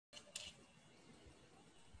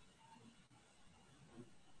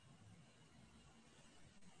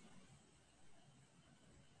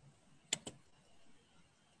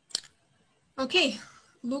Okay,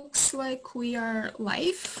 looks like we are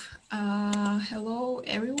live. Hello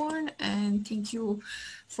everyone, and thank you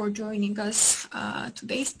for joining us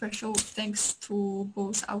today. Special thanks to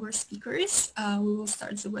both our speakers. We will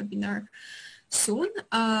start the webinar soon.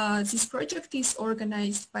 This project is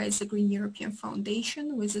organized by the Green European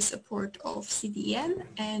Foundation with the support of CDN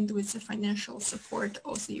and with the financial support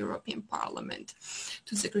of the European Parliament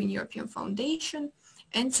to the Green European Foundation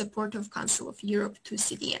and support of Council of Europe to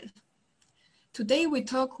CDN. Today we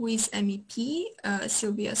talk with MEP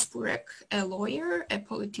Sylvia Spurek, a lawyer, a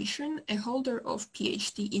politician, a holder of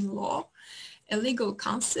PhD in law, a legal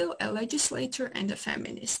counsel, a legislator, and a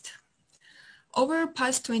feminist. Over the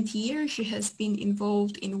past 20 years, she has been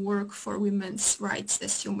involved in work for women's rights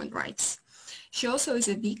as human rights. She also is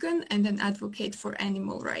a vegan and an advocate for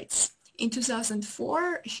animal rights. In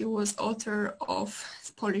 2004, she was author of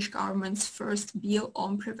the Polish government's first bill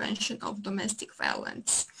on prevention of domestic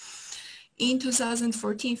violence. In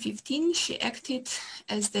 2014-15, she acted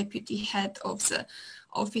as deputy head of the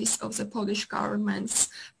office of the Polish government's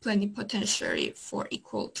plenipotentiary for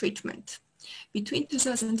equal treatment. Between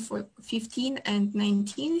 2015 and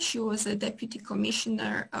 19, she was a deputy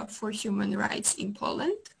commissioner for human rights in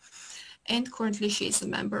Poland. And currently she is a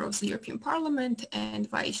member of the European Parliament and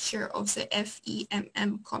vice chair of the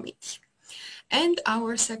FEMM committee. And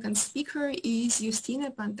our second speaker is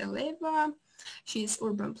Justyna Panteleva. She is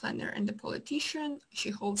urban planner and a politician.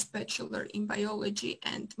 She holds bachelor in biology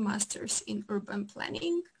and master's in urban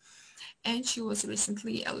planning. And she was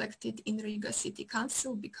recently elected in Riga City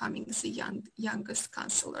Council, becoming the youngest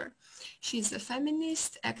councillor. She is a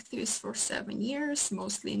feminist, activist for 7 years,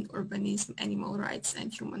 mostly in urbanism, animal rights,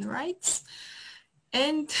 and human rights.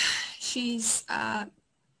 And she's a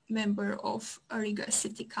member of Riga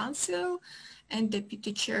City Council and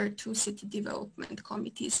deputy chair to City Development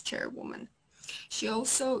Committee's chairwoman. She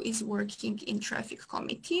also is working in Traffic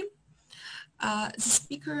Committee. The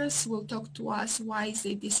speakers will talk to us why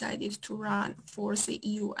they decided to run for the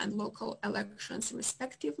EU and local elections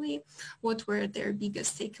respectively, what were their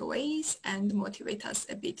biggest takeaways, and motivate us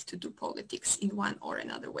a bit to do politics in one or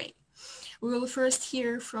another way. We will first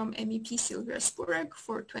hear from MEP Sylvia Spurek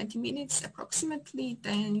for 20 minutes approximately,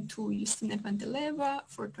 then to Justyna Panteleva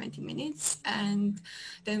for 20 minutes, and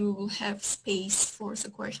then we will have space for the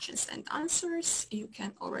questions and answers. You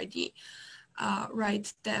can already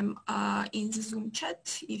write them in the Zoom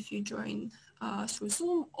chat if you join through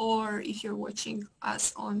Zoom, or if you're watching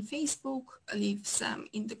us on Facebook, leave them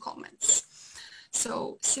in the comments.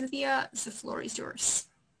 So Sylvia, the floor is yours.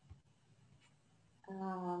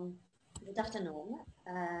 Good afternoon.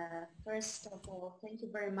 First of all, thank you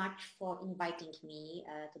very much for inviting me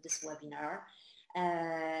to this webinar.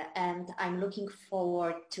 And I'm looking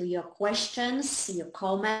forward to your questions, your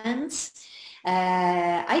comments.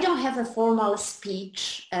 I don't have a formal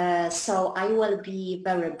speech, so I will be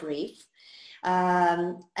very brief.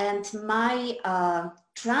 And my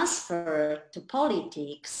transfer to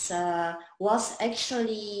politics was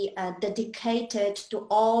actually dedicated to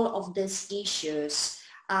all of these issues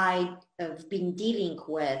I've been dealing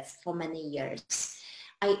with for many years.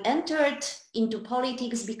 I entered into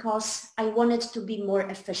politics because I wanted to be more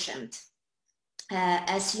efficient.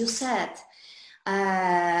 As you said,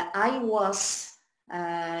 I was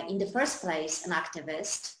in the first place an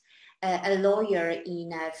activist, a lawyer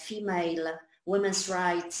in a female women's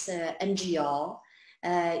rights NGO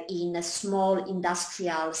in a small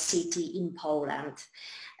industrial city in Poland.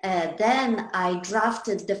 Then I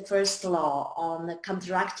drafted the first law on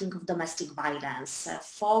counteracting of domestic violence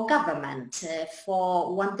for government,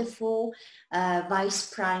 for wonderful Vice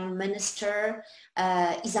Prime Minister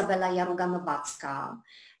Izabela Jaruga-Nowacka,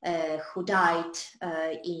 who died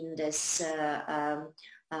in this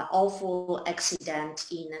awful accident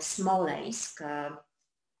in Smolensk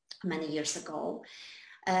many years ago.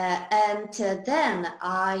 And then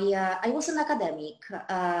I was an academic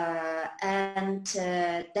and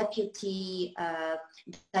deputy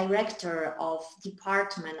director of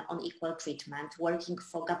Department on Equal Treatment, working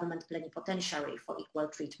for Government Plenipotentiary for Equal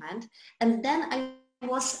Treatment. And then I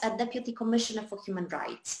was a deputy commissioner for human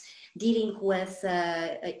rights, dealing with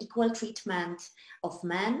equal treatment of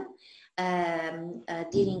men,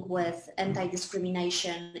 dealing with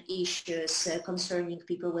anti-discrimination issues concerning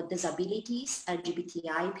people with disabilities,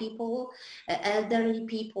 LGBTI people, elderly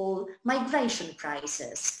people, migration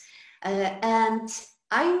crisis. And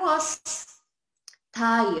I was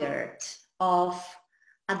tired of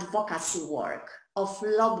advocacy work, of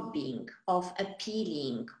lobbying, of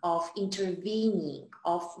appealing, of intervening,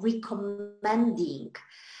 of recommending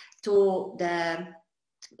to the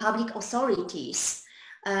public authorities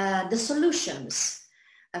the solutions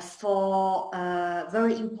for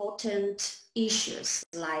very important issues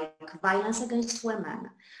like violence against women,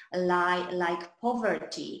 like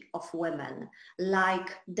poverty of women,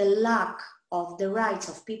 like the lack of the rights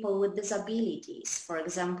of people with disabilities, for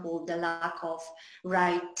example, the lack of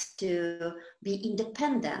right to be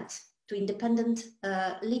independent, to independent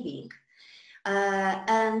living.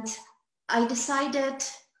 And I decided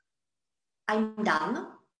I'm done.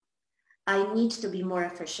 I need to be more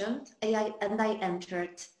efficient, and I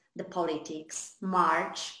entered the politics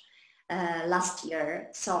March last year.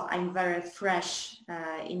 So I'm very fresh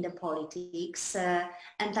in the politics,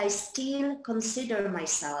 and I still consider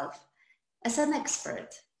myself as an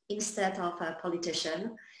expert instead of a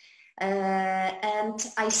politician. And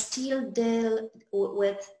I still deal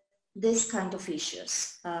with this kind of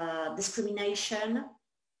issues, discrimination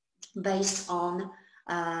based on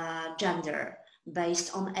gender,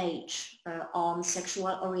 based on age, on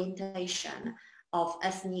sexual orientation, of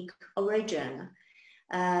ethnic origin,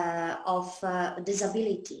 of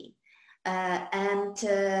disability. And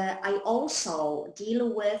I also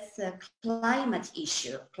deal with climate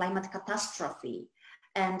issue, climate catastrophe.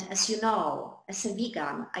 And as you know, as a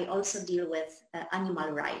vegan, I also deal with animal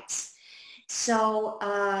rights. So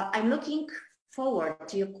I'm looking forward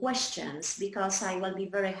to your questions, because I will be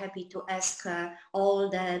very happy to ask all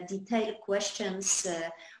the detailed questions.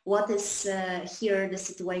 What is here the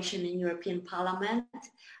situation in European Parliament?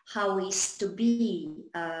 How is to be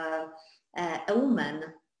a woman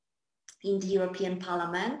in the European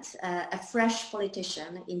Parliament, a fresh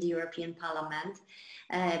politician in the European Parliament,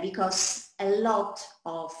 because a lot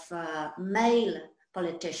of male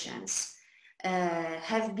politicians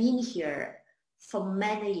have been here for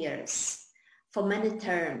many years, for many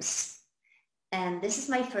terms. And this is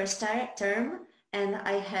my first term, and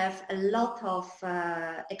I have a lot of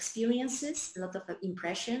experiences, a lot of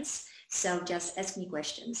impressions. So just ask me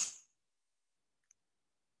questions.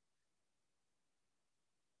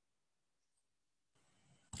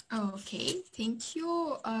 Okay, thank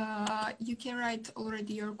you. You can write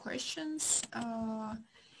already your questions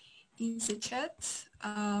in the chat.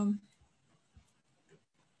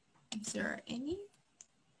 Is there any?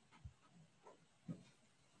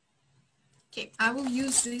 Okay, I will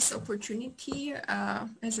use this opportunity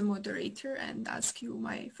as a moderator and ask you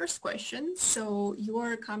my first question. So you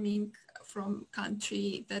are coming from a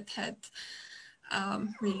country that had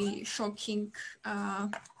really shocking,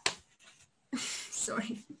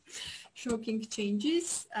 shocking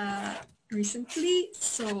changes recently.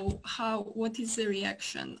 So what is the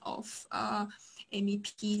reaction of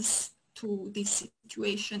MEPs to this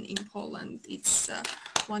situation in Poland? It's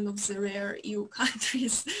one of the rare EU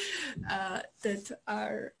countries that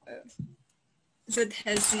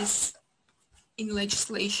has this in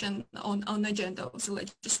legislation on agenda of the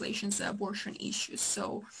legislations, the abortion issues.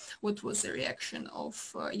 So what was the reaction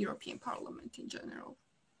of European Parliament in general?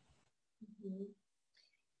 Mm-hmm.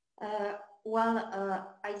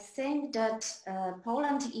 I think that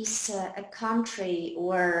Poland is a country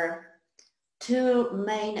where two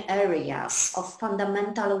main areas of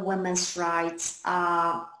fundamental women's rights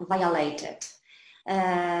are violated.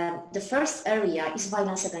 The first area is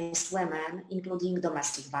violence against women, including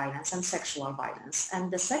domestic violence and sexual violence.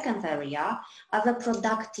 And the second area are the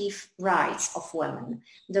reproductive rights of women,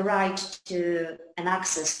 the right to an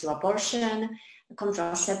access to abortion,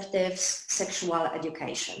 contraceptives, sexual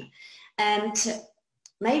education. And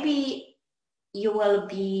maybe you will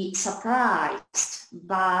be surprised,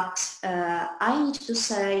 but I need to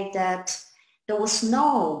say that there was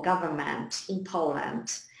no government in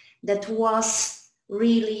Poland that was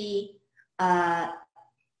really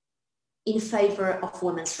in favor of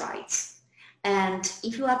women's rights. And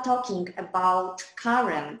if you are talking about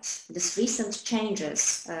this recent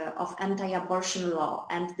changes of anti-abortion law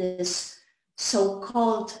and this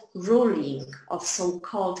so-called ruling of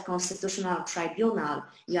so-called constitutional tribunal,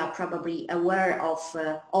 you are probably aware of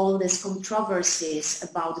all these controversies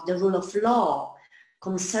about the rule of law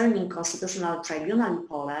concerning constitutional tribunal in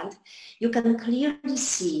Poland. You can clearly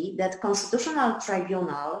see that constitutional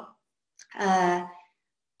tribunal,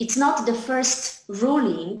 it's not the first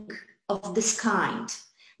ruling of this kind.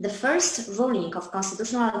 The first ruling of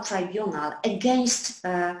constitutional tribunal against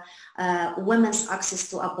women's access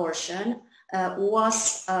to abortion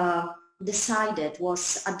was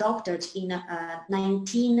adopted in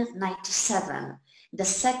 1997. The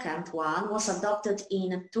second one was adopted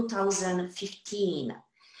in 2015.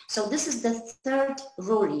 So this is the third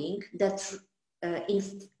ruling that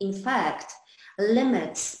in fact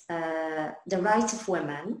limits the rights of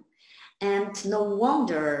women, and no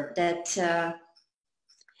wonder that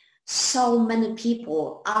so many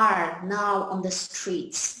people are now on the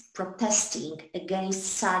streets protesting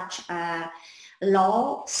against such a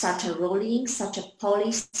law, such a ruling, such a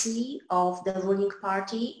policy of the ruling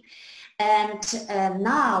party. And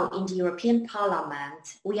now in the European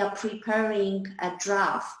Parliament, we are preparing a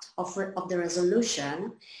draft of the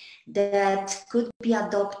resolution that could be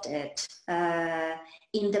adopted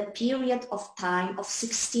in the period of time of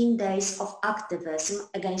 16 days of activism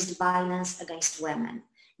against violence against women.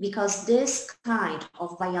 Because this kind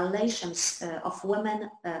of violations of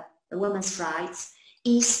women's rights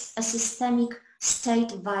is a systemic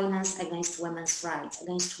state violence against women's rights,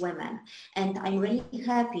 against women. And I'm really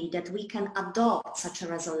happy that we can adopt such a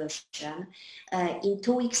resolution in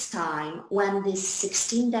 2 weeks' time when these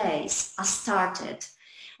 16 days are started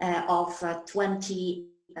of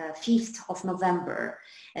 25th of November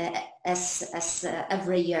as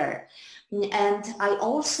every year. And I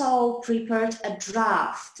also prepared a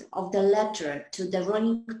draft of the letter to the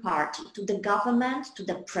ruling party, to the government, to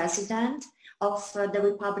the president of the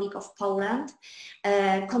Republic of Poland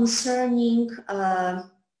concerning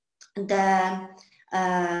the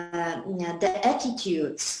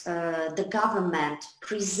attitudes the government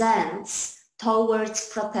presents towards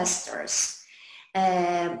protesters.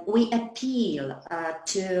 We appeal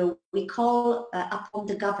we call upon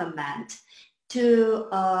the government to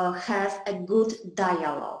have a good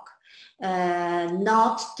dialogue,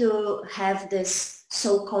 not to have this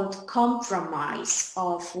so-called compromise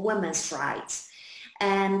of women's rights.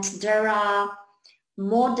 And there are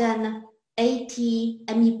more than 80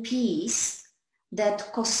 MEPs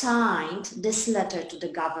that co-signed this letter to the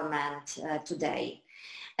government today.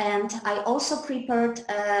 And I also prepared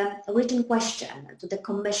a written question to the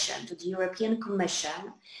Commission, to the European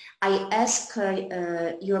Commission. I asked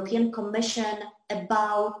European Commission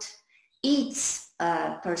about its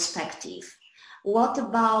perspective. What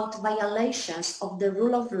about violations of the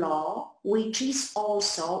rule of law, which is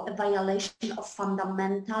also a violation of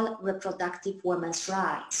fundamental reproductive women's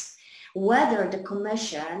rights? Whether the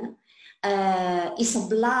Commission is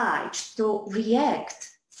obliged to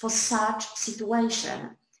react for such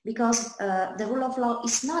situation, because the rule of law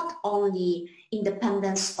is not only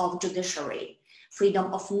independence of judiciary,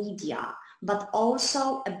 freedom of media, but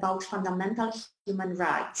also about fundamental human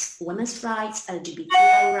rights, women's rights,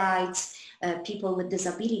 LGBTI rights, people with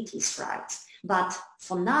disabilities rights. But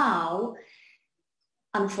for now,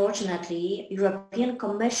 unfortunately, European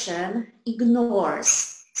Commission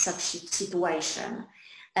ignores such situation.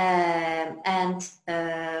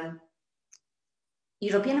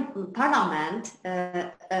 European Parliament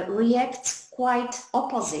reacts quite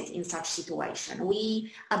opposite in such situation.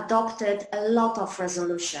 We adopted a lot of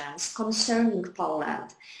resolutions concerning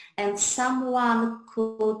Poland, and someone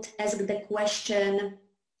could ask the question,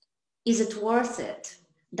 is it worth it?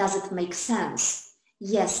 Does it make sense?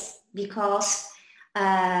 Yes, because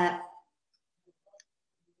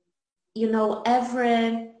you know,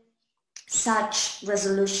 every such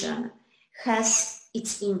resolution has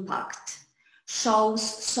its impact, shows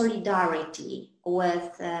solidarity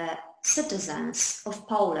with citizens of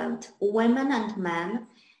Poland, women and men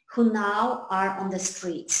who now are on the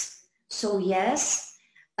streets. So yes,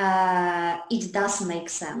 it does make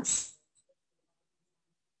sense.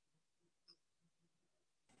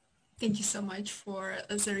 Thank you so much for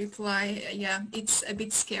the reply. Yeah, it's a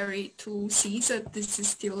bit scary to see that this is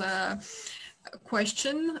still a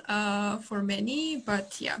question for many,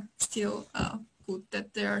 but yeah, still good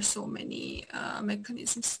that there are so many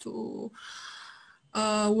mechanisms to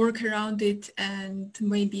work around it, and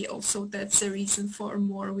maybe also that's the reason for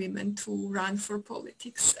more women to run for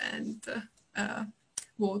politics and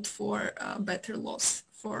vote for better laws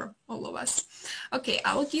for all of us. Okay,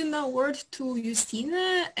 I'll give now word to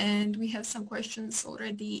Justina, and we have some questions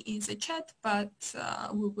already in the chat, but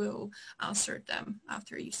we will answer them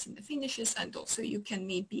after Justina finishes, and also you can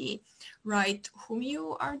maybe write whom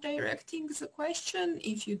you are directing the question.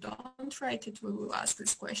 If you don't write it, we will ask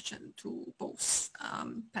this question to both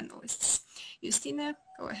panelists. Justina,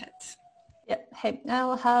 go ahead. Yeah, hey,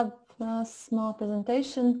 I'll have a small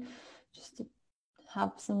presentation just to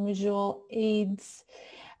have some visual aids.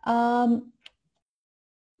 Yeah,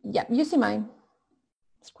 you see my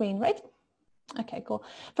screen, right? Okay, cool.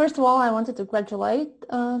 First of all, I wanted to congratulate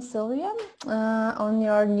Sylvia on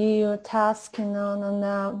your new task on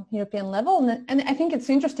the European level. And I think it's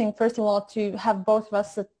interesting, first of all, to have both of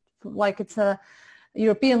us, like it's a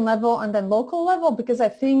European level and then local level, because I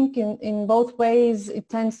think in both ways it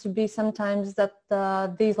tends to be sometimes that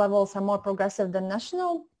these levels are more progressive than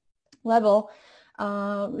national level.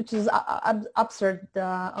 Which is absurd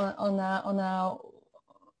on a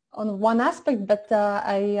on one aspect, but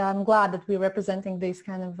I am glad that we're representing these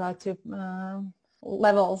kind of two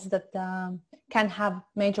levels that can have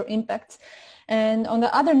major impacts. And on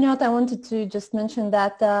the other note, I wanted to just mention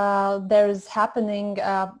that there is happening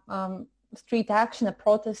street action, a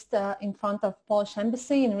protest in front of Polish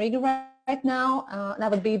embassy in Riga right now, and I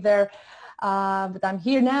would be there, but I'm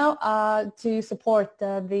here now to support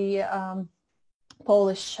the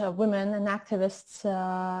Polish women and activists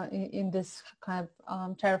in this kind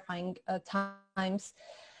of terrifying times.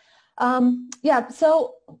 Yeah,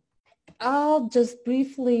 so I'll just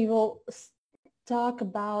briefly will talk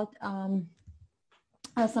about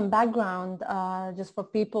some background just for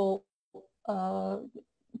people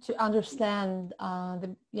to understand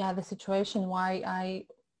the situation,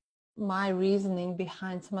 my reasoning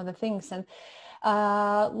behind some of the things. And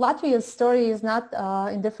Latvia's story is not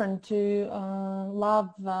indifferent to love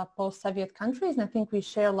post-Soviet countries, and I think we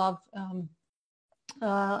share love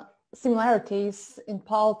similarities in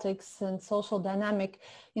politics and social dynamic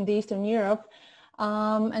in the Eastern Europe,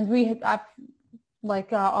 and we have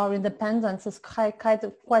like our independence is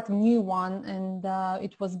quite a new one, and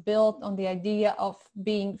it was built on the idea of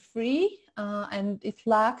being free, and it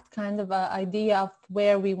lacked kind of an idea of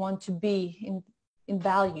where we want to be in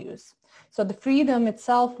values. So the freedom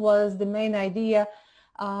itself was the main idea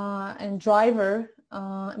and driver,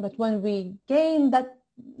 but when we gained that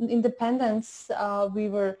independence, we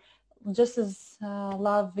were just as a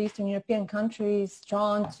lot of Eastern European countries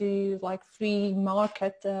drawn to like free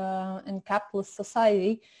market and capitalist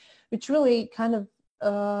society, which really kind of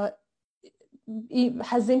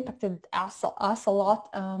has impacted us a lot.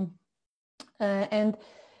 And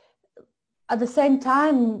at the same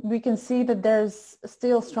time, we can see that there's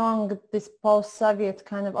still strong this post-Soviet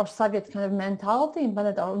kind of, or Soviet kind of mentality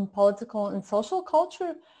embedded in political and social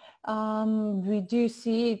culture. We do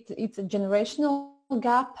see it's a generational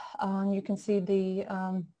gap. You can see the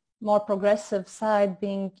more progressive side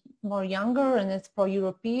being more younger, and it's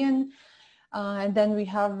pro-European. And then we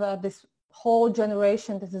have this whole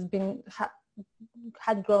generation that has been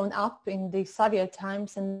had grown up in the Soviet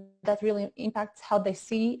times, and that really impacts how they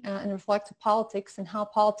see and reflect politics, and how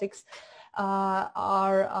politics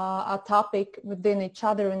are a topic within each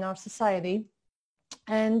other in our society.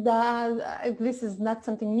 And this is not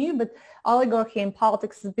something new, but oligarchy in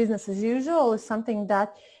politics is business as usual is something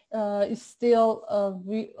that is still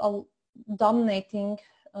dominating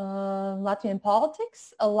Latvian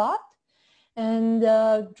politics a lot, and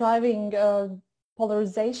driving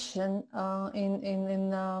polarization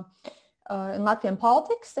in Latvian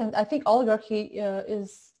politics. And I think oligarchy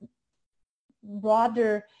is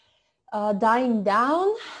rather dying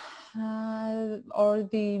down, or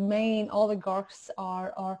the main oligarchs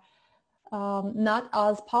are not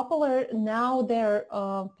as popular. Now they're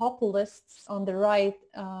populists on the right,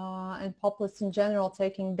 and populists in general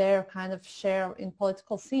taking their kind of share in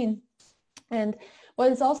political scene. And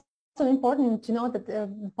what is also important to note that the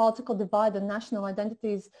political divide and national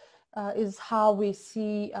identities is how we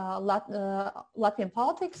see Latvian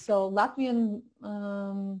politics. So Latvian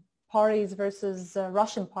parties versus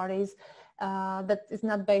Russian parties, that is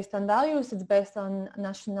not based on values, it's based on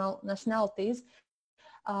nationalities,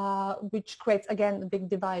 which creates again a big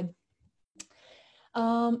divide.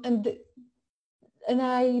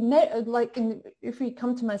 If we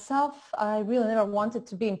come to myself, I really never wanted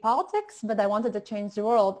to be in politics, but I wanted to change the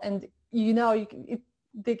world. And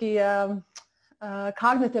the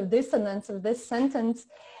cognitive dissonance of this sentence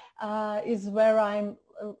is where I'm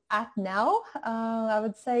at now. I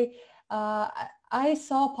would say I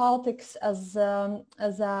saw politics as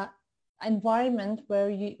a environment where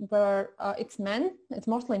it's men, it's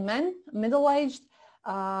mostly men, middle-aged,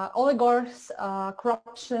 oligarchs,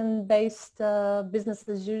 corruption-based business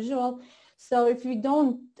as usual. So if you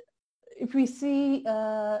don't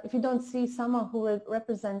see someone who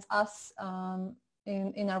represents us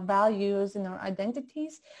in our values, in our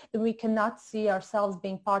identities, then we cannot see ourselves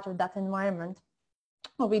being part of that environment,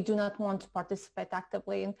 or we do not want to participate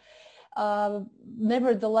actively. And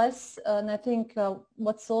nevertheless, and I think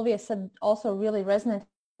what Sylvia said also really resonated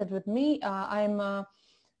with me. I'm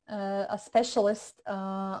a specialist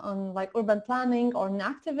on like urban planning, or an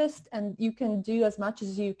activist, and you can do as much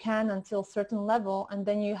as you can until a certain level, and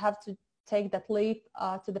then you have to take that leap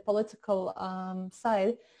to the political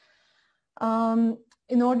side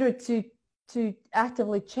in order to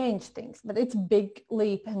actively change things. But it's a big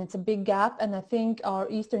leap and it's a big gap, and I think our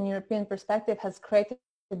Eastern European perspective has created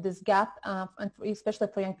this gap, and especially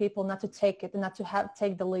for young people, not to take it and not to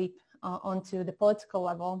take the leap onto the political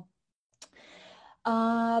level.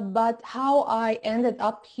 But how I ended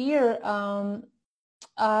up here,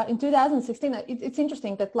 in 2016, it's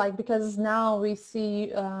interesting that like, because now we see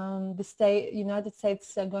the United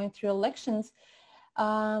States going through elections.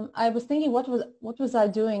 I was thinking, what was I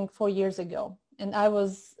doing 4 years ago? And I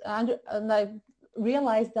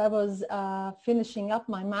realized I was finishing up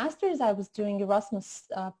my master's. I was doing Erasmus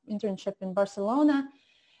internship in Barcelona,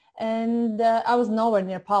 and I was nowhere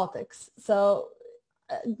near politics. So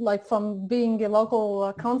like from being a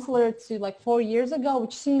local counselor to like 4 years ago,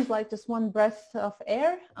 which seems like just one breath of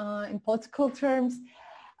air in political terms,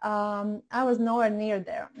 I was nowhere near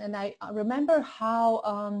there. And I remember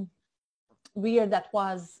how weird that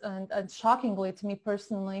was, and shockingly to me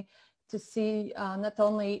personally, to see not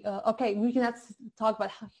only, okay, we cannot talk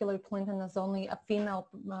about how Hillary Clinton as only a female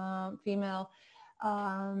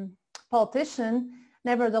politician.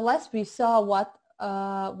 Nevertheless, we saw what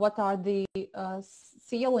are the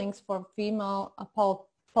ceilings for female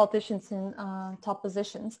politicians in top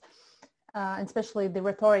positions, and especially the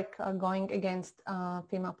rhetoric going against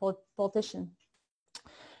female politicians.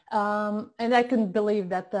 And I couldn't believe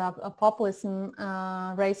that populism,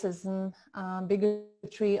 racism,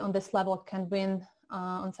 bigotry on this level can win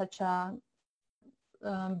on such a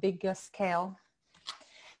big scale.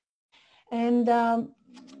 And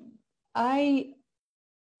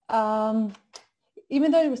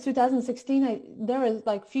even though it was 2016, there was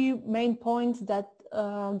like few main points that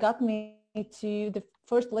got me to the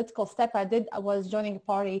first political step I did. I was joining a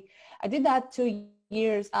party. I did that 2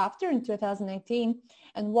 years after, in 2018.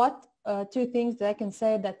 And what two things that I can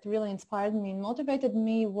say that really inspired me and motivated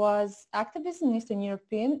me was activism in Eastern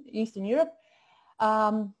Europe.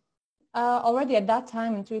 Already at that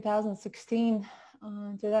time in 2016,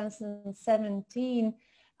 2017,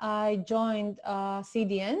 I joined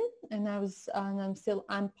CDN, and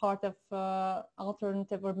I'm part of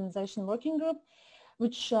Alternative Urbanization Working Group,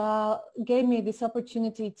 which gave me this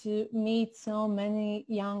opportunity to meet so many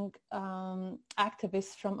young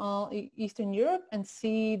activists from all Eastern Europe and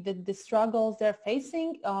see that the struggles they're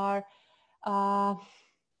facing are on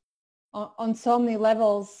so many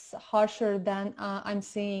levels harsher than I'm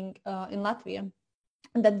seeing in Latvia.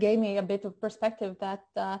 And that gave me a bit of perspective that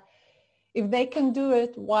if they can do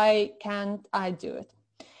it, why can't I do it?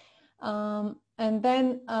 And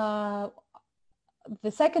then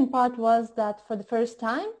the second part was that for the first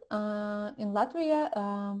time in Latvia,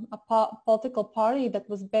 a political party that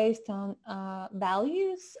was based on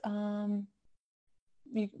values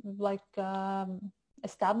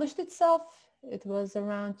established itself. It was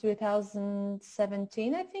around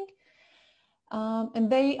 2017, I think. And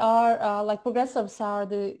they are, like progressives are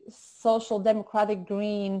the social democratic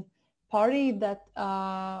green party that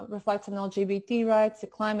reflects on LGBT rights, the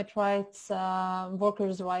climate rights,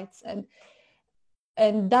 workers' rights,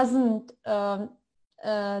 and doesn't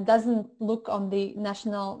look on the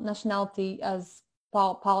nationality as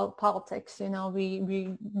politics. You know,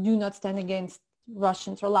 we do not stand against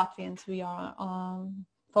Russians or Latvians. We are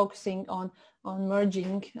focusing on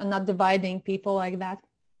merging and not dividing people like that.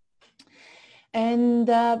 And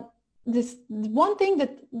this one thing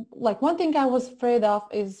I was afraid of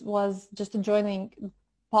was just joining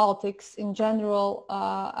politics in general,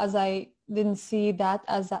 as I didn't see that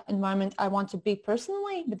as an environment I want to be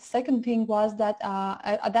personally. But the second thing was that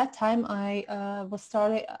at that time I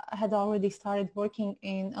had already started working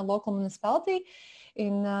in a local municipality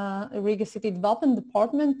in Riga City Development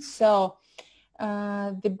Department. So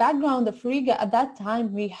the background of Riga at that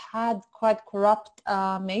time, we had quite corrupt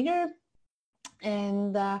mayor,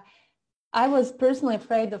 and I was personally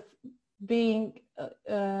afraid of being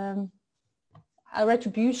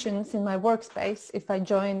retributions in my workspace if I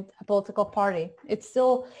joined a political party. It's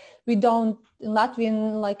still, we don't, in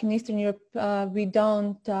Latvian, like in Eastern Europe, we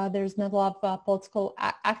don't, there's not a lot of political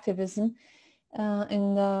activism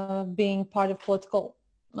in being part of political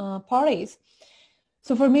parties.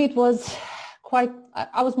 So for me it was quite,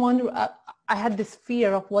 I was wondering, I had this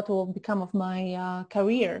fear of what will become of my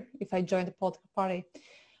career if I joined a political party.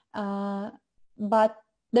 But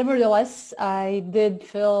nevertheless, I did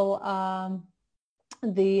fill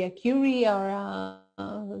the query or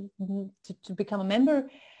to become a member,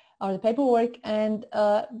 or the paperwork, and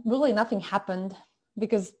really nothing happened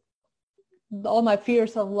because all my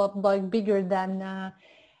fears of like bigger than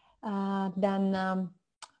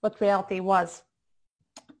what reality was.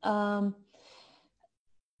 One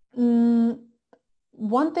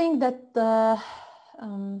thing that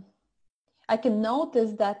I can note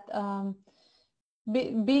is that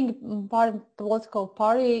being part of a political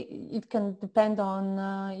party, it can depend on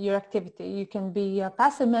your activity. You can be a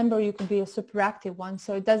passive member, you can be a super active one.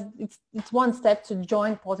 So it's one step to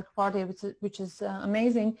join a political party, which is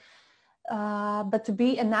amazing. but to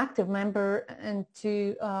be an active member and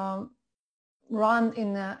to run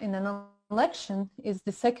in an election is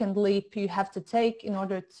the second leap you have to take in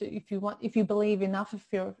order to, if you believe enough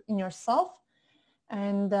in yourself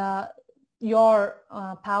and your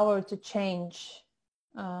power to change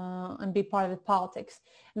and be part of the politics.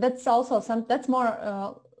 That's also that's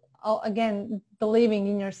more again, believing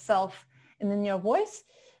in yourself and in your voice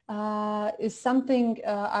is something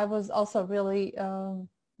I was also really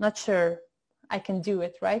not sure I can do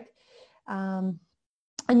it, right?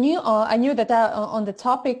 I knew that on the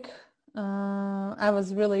topic I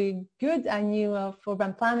was really good. I knew for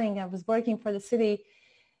urban planning, I was working for the city,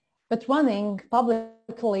 but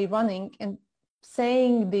publicly running and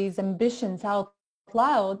saying these ambitions out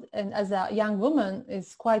loud and as a young woman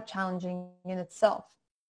is quite challenging in itself.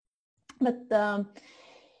 But the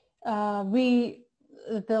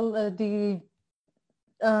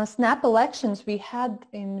snap elections we had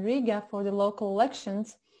in Riga for the local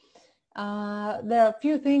elections, there are a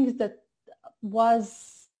few things that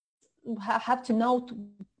have to note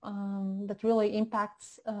that really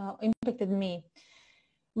impacted me.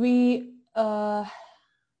 We were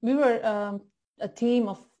a team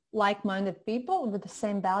of like-minded people with the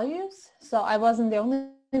same values. So I wasn't the only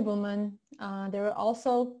woman. There were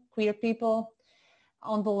also queer people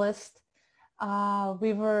on the list.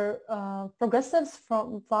 We were progressives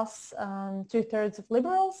from plus 2/3 of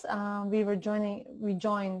liberals. We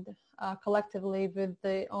joined collectively with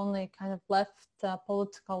the only kind of left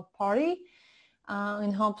political party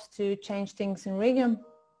in hopes to change things in Riga.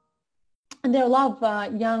 And there are a lot of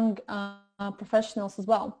young professionals as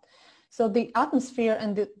well. So the atmosphere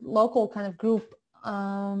and the local kind of group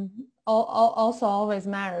also always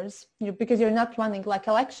matters, because you're not running, like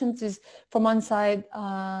elections is from one side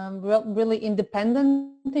really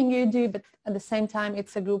independent thing you do, but at the same time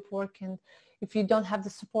it's a group work, and if you don't have the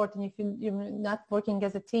support and if you're not working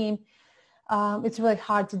as a team, it's really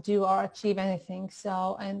hard to do or achieve anything.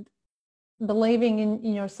 So, and believing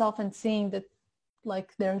in yourself and seeing that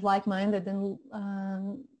like there's like-minded and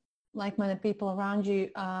like-minded people around you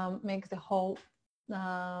makes the whole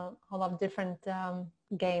lot of different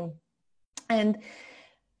game. And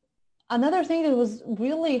another thing that was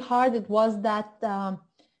really hard, it was that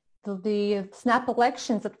the snap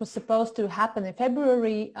elections that was supposed to happen in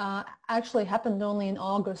February actually happened only in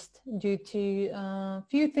August due to a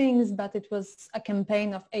few things, but it was a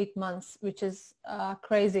campaign of 8 months, which is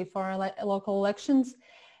crazy for local elections,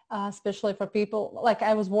 especially for people, like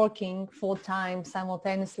I was working full-time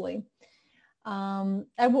simultaneously.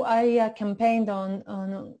 I campaigned on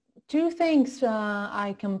two things.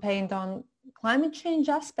 I campaigned on climate change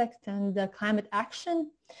aspect and climate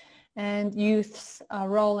action, and youth's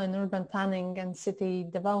role in urban planning and city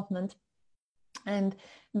development. And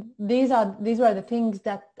these were the things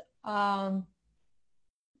that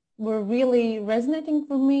were really resonating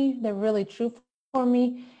for me. They're really true for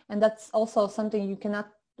me, and that's also something you cannot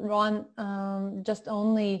run just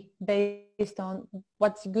only based on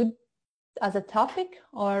what's good as a topic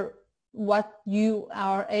or what you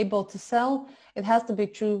are able to sell. It has to be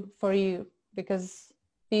true for you, because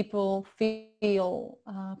people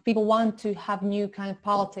want to have new kind of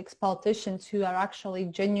politicians who are actually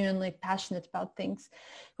genuinely passionate about things,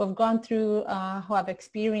 who have gone through, who have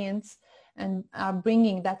experience and are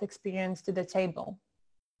bringing that experience to the table.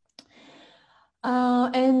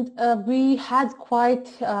 And we had quite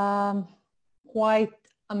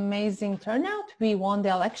amazing turnout. We won the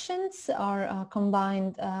elections, our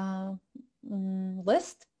combined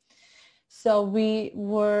list. So we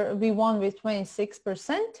won with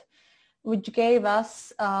 26%, which gave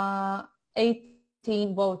us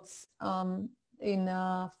 18 votes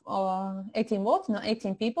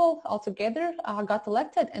 18 people altogether got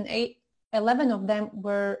elected, and 11 of them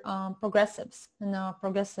were progressives and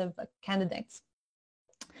progressive candidates.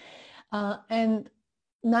 And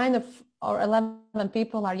 9 of our 11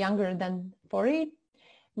 people are younger than 40.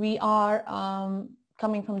 We are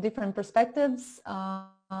coming from different perspectives,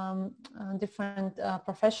 different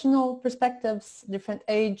professional perspectives, different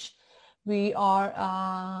age. We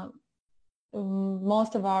are,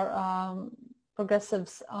 most of our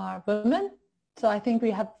progressives are women. So I think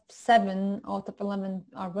we have 7 out of 11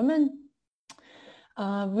 are women.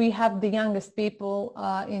 We have the youngest people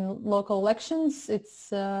in local elections. It's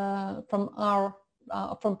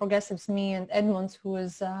from Progressives, me and Edmunds, who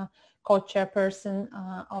is co-chairperson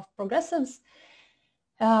of Progressives.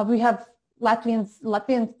 We have Latvian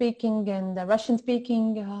speaking and Russian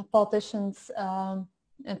speaking politicians, and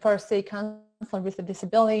first city councilor with a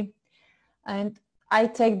disability. And I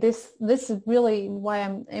take this is really why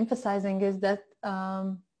I'm emphasizing is that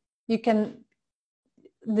you can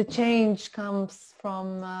the change comes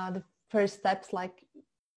from the first steps, like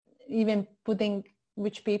even putting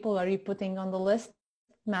which people are you putting on the list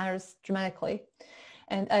matters dramatically.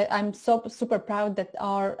 And I'm so super proud that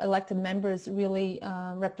our elected members really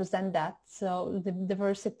represent that. So the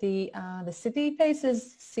diversity the city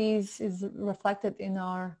faces sees is reflected in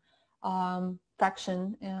our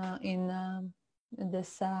fraction in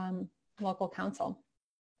this local council.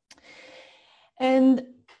 And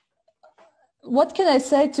what can I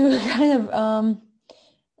say to kind of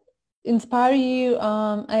inspire you?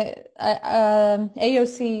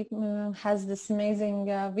 AOC has this amazing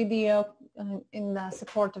video in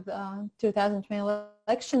support of the 2020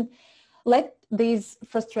 election. Let these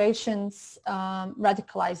frustrations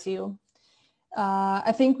radicalize you.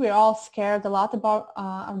 I think we're all scared a lot about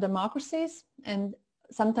our democracies, and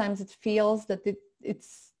sometimes it feels that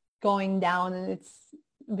it's going down and it's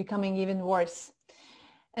becoming even worse.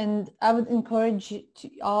 And I would encourage you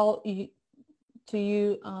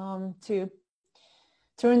to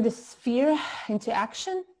turn this fear into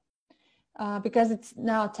action, because it's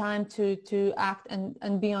now time to act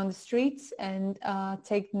and be on the streets and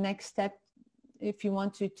take the next step if you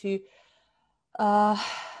want to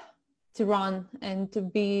run and to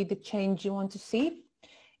be the change you want to see.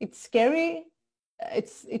 It's scary.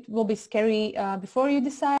 It will be scary before you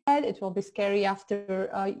decide. It will be scary after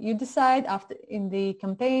you decide, after in the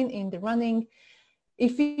campaign, in the running.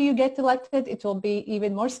 If you get elected, it will be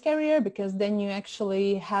even more scarier, because then you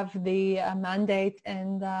actually have the mandate,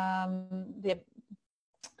 and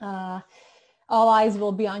all eyes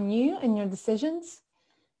will be on you and your decisions.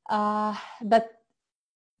 But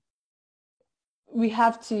we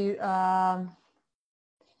have to,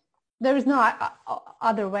 there is no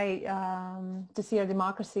other way to see our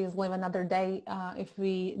democracies live another day if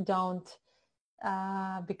we don't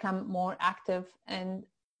become more active and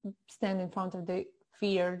stand in front of the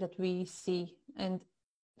fear that we see. And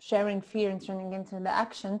sharing fear and turning into the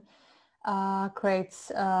action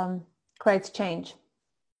creates change.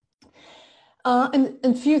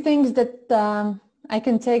 And few things that I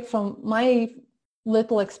can take from my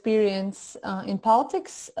little experience in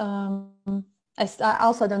politics. I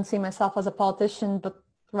also don't see myself as a politician, but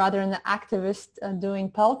rather an activist doing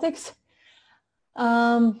politics.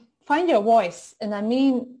 Find your voice, and I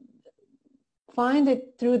mean, find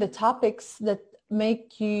it through the topics that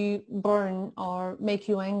make you burn or make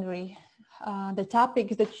you angry. The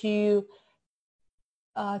topics that you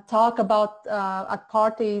talk about at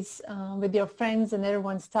parties with your friends and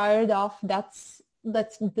everyone's tired of,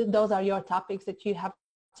 those are your topics that you have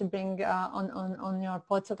to bring on your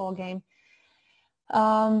political game.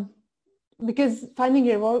 Because finding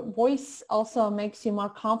your voice also makes you more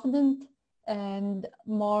confident and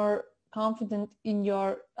more confident in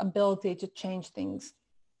your ability to change things.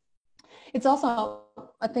 It's also,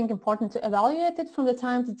 I think, important to evaluate it from the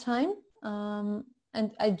time to time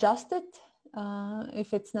and adjust it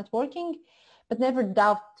if it's not working, but never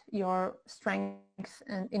doubt your strength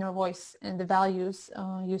and inner voice and the values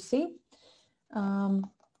you see.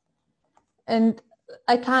 And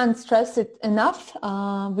I can't stress it enough.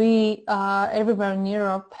 We everywhere in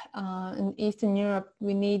Europe, in Eastern Europe,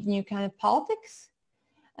 we need new kind of politics,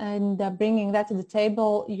 and bringing that to the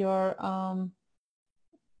table, your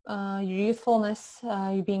youthfulness,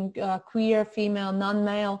 you being queer, female,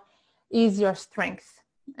 non-male, is your strength.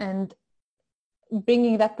 And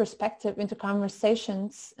bringing that perspective into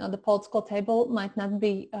conversations on the political table might not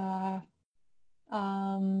be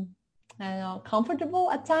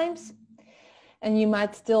comfortable at times, and you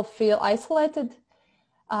might still feel isolated,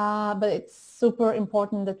 but it's super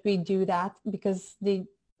important that we do that, because the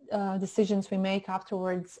decisions we make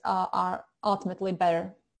afterwards are ultimately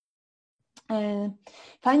better. And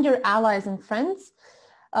find your allies and friends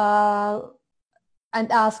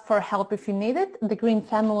and ask for help if you need it. The Green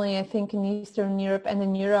Family, I think, in Eastern Europe and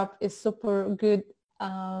in Europe is super good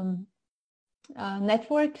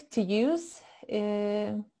network to use.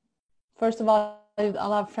 First of all, a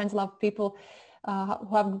lot of friends, a lot of people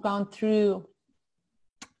who have gone through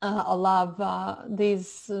a lot of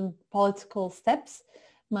these political steps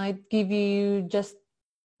might give you just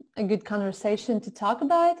a good conversation to talk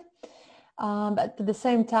about. But at the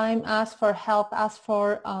same time, ask for help, ask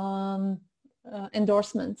for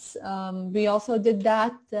endorsements. We also did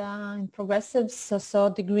that in Progressives. So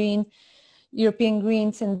the European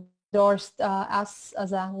Greens endorsed us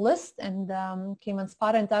as a list, and Kliman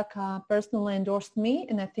Sparentak personally endorsed me,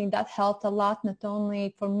 and I think that helped a lot, not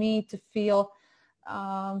only for me to feel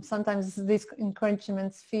sometimes these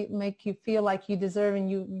encouragements make you feel like you deserve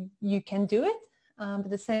and you can do it, but at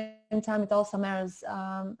the same time it also matters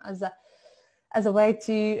as a way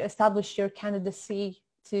to establish your candidacy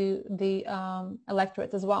to the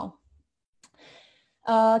electorate as well.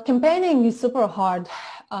 Campaigning is super hard.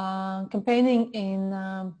 Campaigning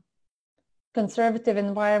in conservative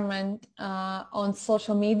environment on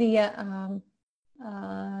social media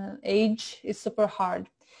age is super hard.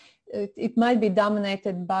 It might be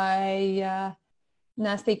dominated by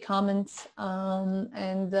nasty comments,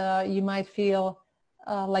 and you might feel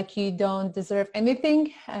like you don't deserve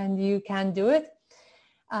anything and you can't do it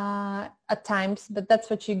at times, but that's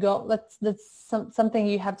what you go. That's something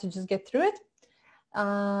you have to just get through it.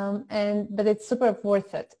 But it's super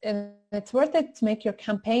worth it, and it's worth it to make your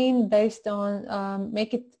campaign based on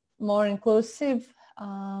make it more inclusive,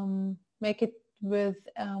 make it with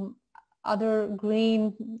other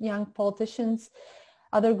green young politicians,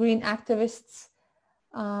 other green activists,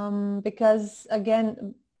 because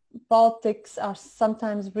again, politics are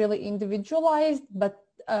sometimes really individualized, but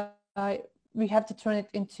we have to turn it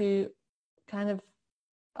into kind of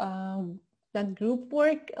not group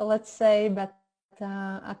work, let's say, but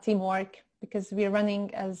a teamwork, because we're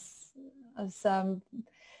running as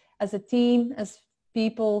a team, as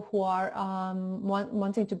people who are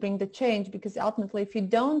wanting to bring the change. Because ultimately, if you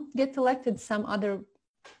don't get elected, some other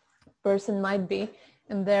person might be,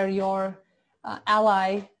 and they're your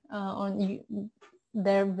ally.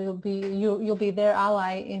 You'll be their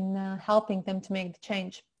ally in helping them to make the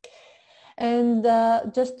change. And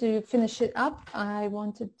just to finish it up, I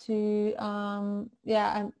wanted to, I'm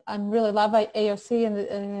really love AOC, and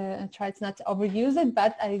I tried not to overuse it,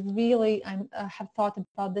 but I really have thought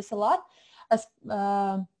about this a lot. As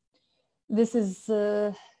this is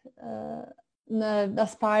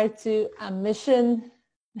aspire to a mission,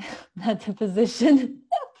 not a position.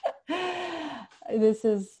 This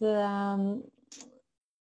is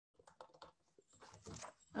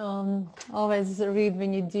always read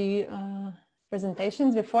when you do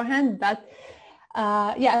presentations beforehand, but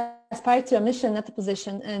aspire to a mission, not a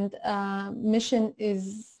position. And mission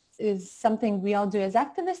is something we all do as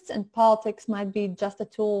activists, and politics might be just a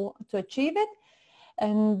tool to achieve it,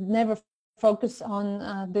 and never focus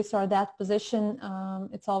on this or that position.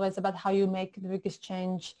 It's always about how you make the biggest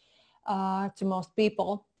change to most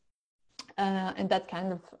people, and that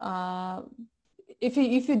kind of if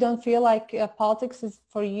you don't feel like politics is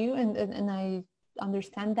for you, and I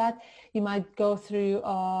understand that, you might go through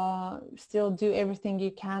still do everything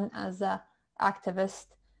you can as a activist,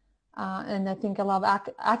 and I think a lot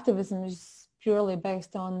of activism is purely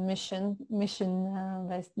based on mission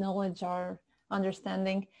based knowledge or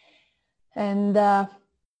understanding, and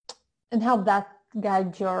help that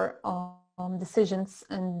guide your decisions,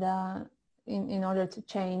 and in order to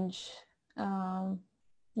change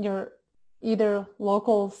your either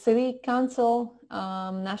local city council,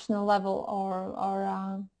 national level,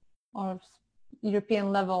 or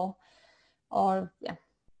European level, or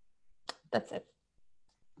that's it.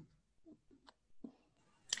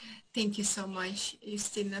 Thank you so much,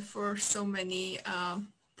 Justina, for so many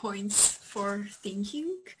points for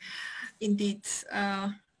thinking. Indeed,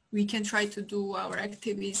 we can try to do our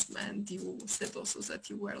activism, and you said also that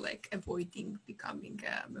you were like avoiding becoming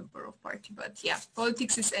a member of party, but yeah,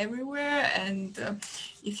 politics is everywhere, and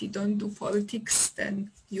if you don't do politics,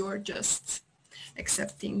 then you're just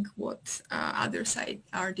accepting what other side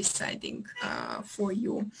are deciding for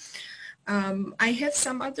you. I have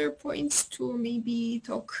some other points to maybe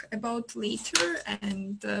talk about later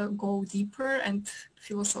and go deeper and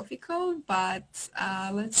philosophical, but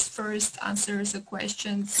let's first answer the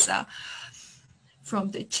questions from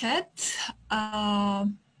the chat.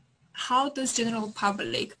 How does general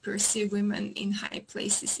public perceive women in high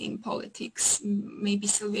places in politics? Maybe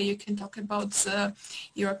Sylvia, you can talk about the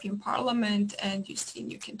European Parliament, and Justine,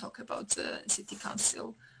 you can talk about the City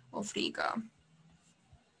Council of Riga.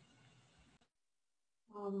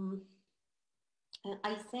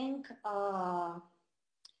 I think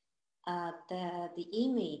the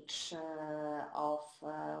image of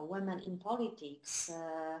women in politics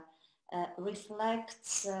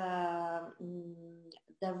reflects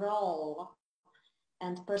the role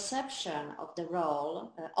and perception of the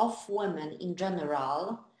role of women in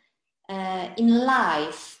general in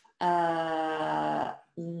life and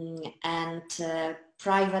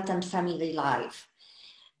private and family life.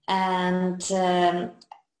 And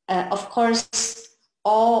of course,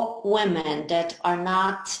 all women that are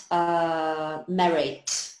not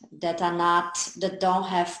married, that don't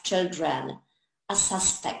have children, are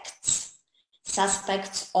suspects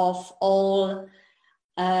of all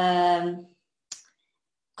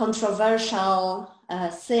controversial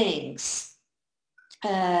things,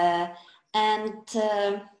 and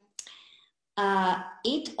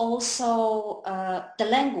it also, the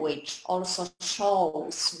language also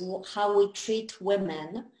shows how we treat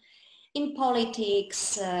women in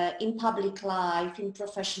politics, in public life, in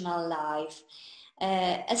professional life.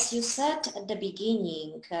 As you said at the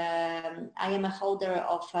beginning, I am a holder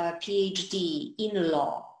of a PhD in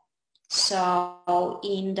law. So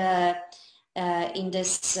in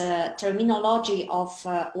this terminology of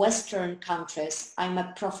Western countries, I'm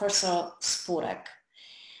a Professor Spurek.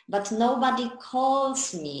 But nobody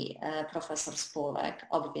calls me Professor Spurek,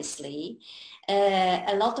 obviously.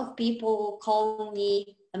 A lot of people call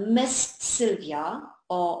me Miss Sylvia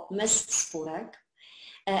or Miss Spurek.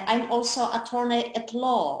 I'm also attorney at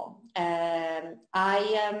law. I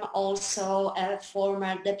am also a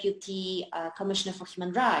former deputy commissioner for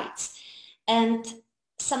human rights. And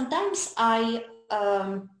sometimes I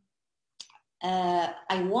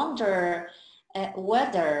wonder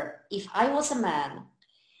whether if I was a man,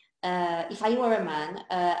 if I were a man,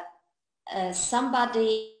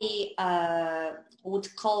 somebody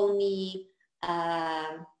would call me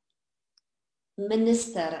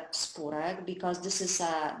Minister Spurek, because this is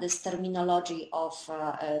this terminology of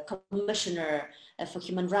Commissioner for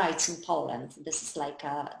Human Rights in Poland. This is like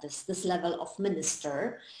this level of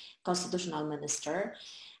minister, constitutional minister,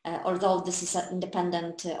 although this is an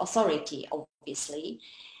independent authority, obviously.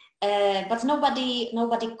 But nobody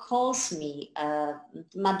calls me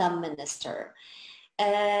Madam Minister.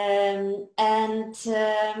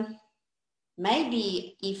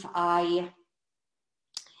 Maybe if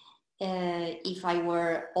I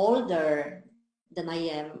were older than I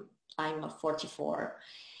am, I'm 44.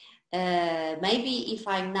 Maybe if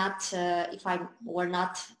I were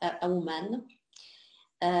not a woman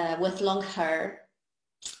with long hair,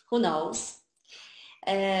 who knows?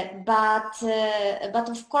 But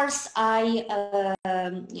of course,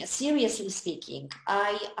 seriously speaking,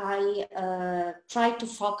 I try to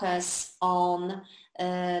focus on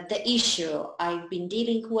the issue I've been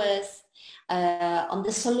dealing with, on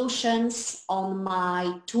the solutions, on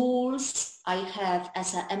my tools I have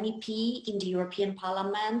as an MEP in the European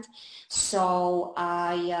Parliament. So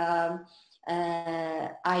I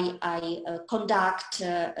conduct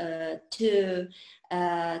two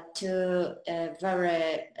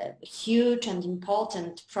very huge and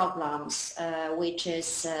important programs, which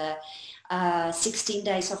is 16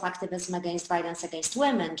 days of activism against violence against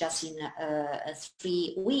women, just in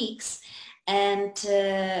 3 weeks, and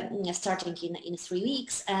starting in 3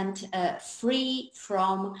 weeks, and free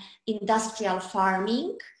from industrial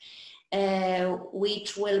farming,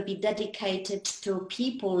 which will be dedicated to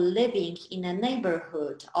people living in a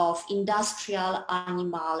neighborhood of industrial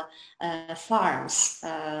animal farms,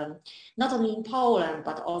 not only in Poland,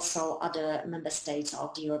 but also other member states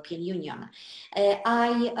of the European Union.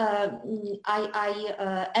 I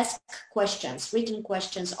ask questions, written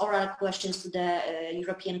questions, oral questions to the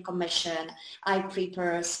European Commission. I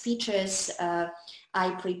prepare speeches, I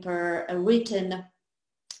prepare written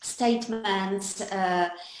statements,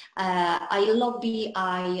 I lobby,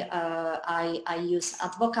 I use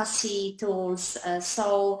advocacy tools.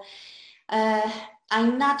 So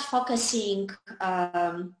I'm not focusing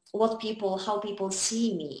how people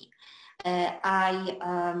see me.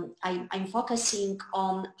 I'm focusing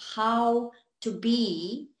on how to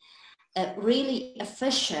be really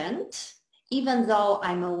efficient, even though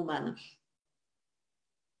I'm a woman.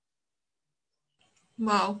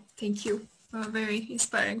 Wow, thank you. Very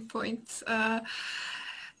inspiring points.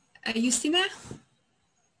 Justina?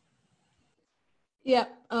 Yeah,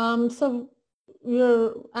 so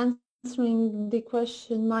you're answering the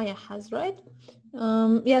question Maya has, right?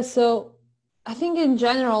 Yeah, so I think in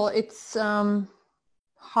general it's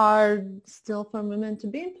hard still for women to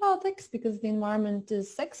be in politics because the environment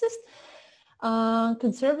is sexist,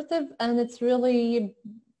 conservative, and it's really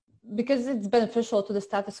because it's beneficial to the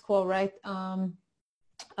status quo, right?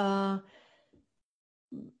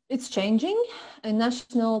 It's changing. In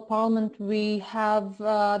national parliament, we have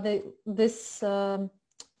this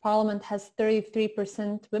parliament has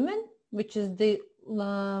 33% women, which is the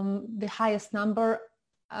highest number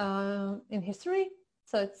in history.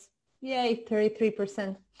 So it's, yay,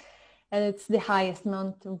 33%, and it's the highest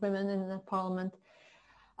amount of women in the parliament.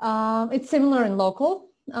 It's similar in local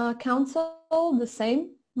council, the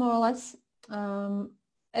same, more or less, and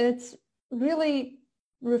it's really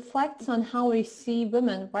reflects on how we see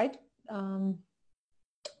women, right?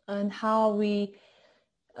 And how we,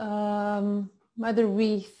 whether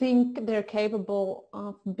we think they're capable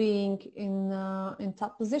of being in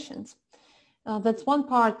top positions. That's one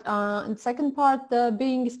part. And second part,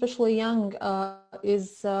 being especially young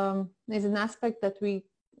is an aspect that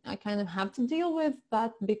I kind of have to deal with,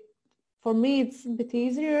 but for me it's a bit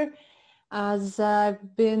easier as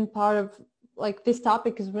I've been part of, like, this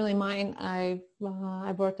topic is really mine. I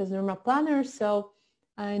worked as a remote planner, so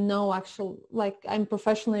I know actually, like, I'm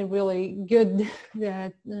professionally really good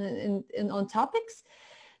on topics.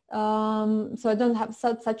 So I don't have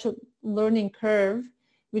such a learning curve,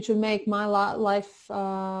 which would make my life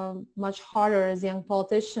much harder as a young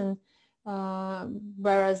politician,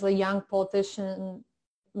 whereas a young politician,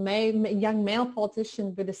 young male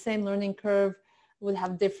politician with the same learning curve would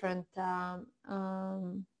have different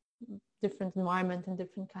different environment and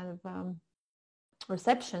different kind of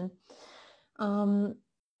reception. And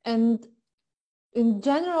in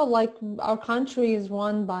general, like, our country is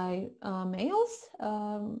run by males,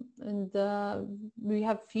 and we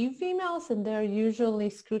have few females, and they're usually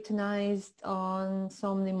scrutinized on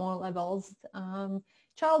so many more levels.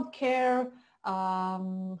 Childcare,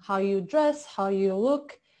 how you dress, how you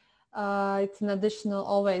look. It's an additional,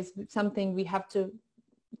 always something we have to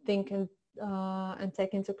think and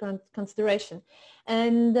take into consideration.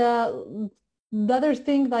 And the other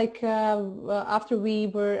thing, like, after we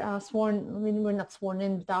were sworn, I mean, we're not sworn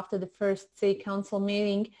in, but after the first city council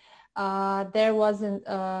meeting, there wasn't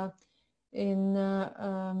how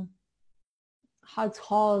it's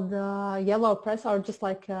called, yellow press, or just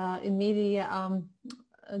like in media,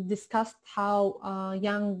 discussed how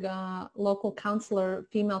young local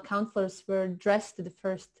female councillors were dressed to the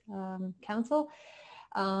first council.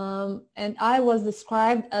 And I was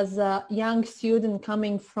described as a young student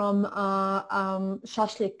coming from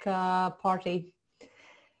shashlik party,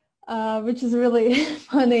 which is really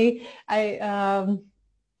funny.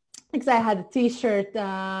 Because I had a T-shirt,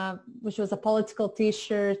 which was a political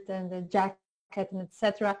T-shirt and a jacket and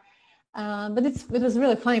etc. But it was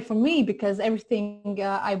really funny for me because everything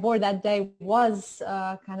I wore that day was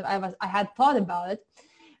kind of, I had thought about it,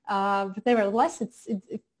 but nevertheless,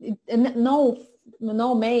 and no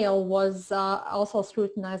male was also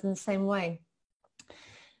scrutinized in the same way.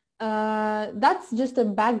 That's just a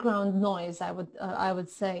background noise, I would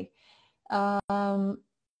say.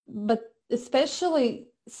 But especially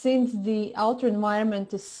since the outer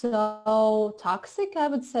environment is so toxic, I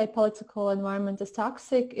would say political environment is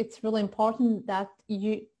toxic, it's really important that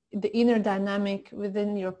the inner dynamic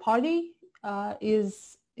within your party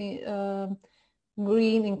is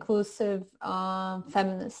green, inclusive,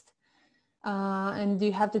 feminist. And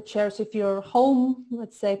you have to cherish, if your home,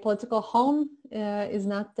 let's say political home, is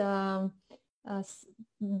not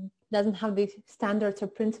doesn't have the standards or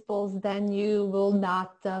principles, then you will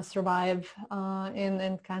not survive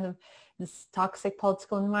in kind of this toxic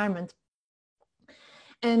political environment.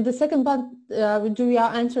 And the second part, do we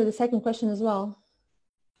answer the second question as well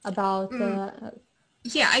about?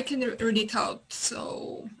 Yeah, I can read it out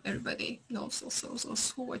so everybody knows, also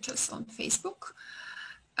those who watch us on Facebook.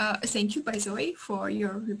 Thank you, by the way, for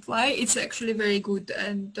your reply. It's actually very good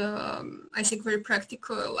and I think very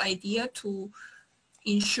practical idea to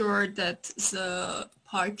ensure that the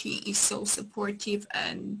party is so supportive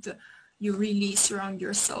and you really surround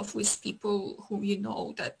yourself with people whom you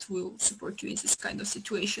know that will support you in this kind of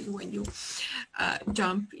situation when you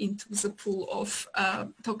jump into the pool of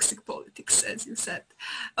toxic politics, as you said.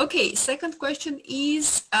 Okay, second question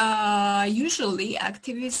is, usually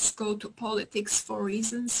activists go to politics for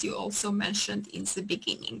reasons you also mentioned in the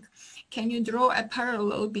beginning. Can you draw a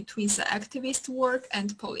parallel between the activist work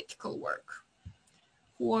and political work?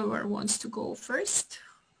 Whoever wants to go first.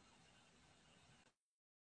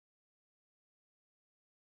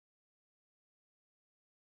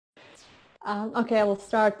 Okay, I will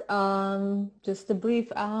start. Just a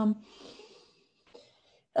brief. I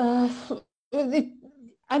mean,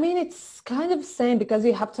 it's kind of the same because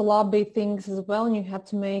you have to lobby things as well, and you have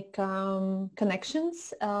to make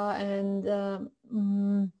connections and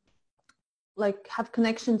like have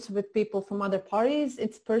connections with people from other parties.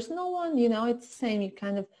 It's personal one, you know. It's the same. You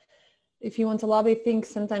kind of, if you want to lobby things,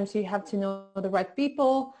 sometimes you have to know the right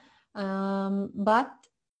people, but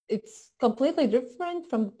it's completely different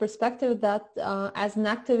from the perspective that as an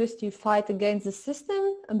activist you fight against the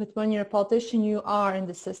system, but when you're a politician you are in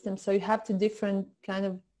the system, so you have to different kind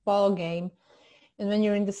of ball game. And when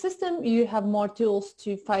you're in the system you have more tools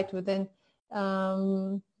to fight within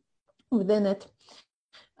it.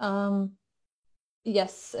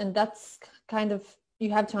 Yes, and that's kind of,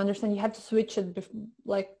 you have to understand, you have to switch it,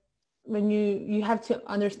 like when you have to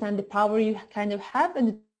understand the power you kind of have and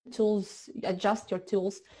the tools, adjust your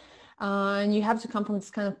tools, and you have to come from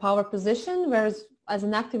this kind of power position, whereas as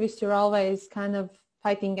an activist you're always kind of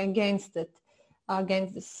fighting against it,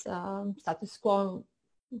 against this status quo,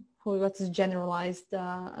 what is generalized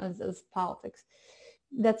as politics.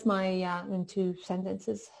 That's my in 2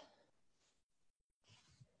 sentences.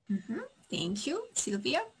 Thank you,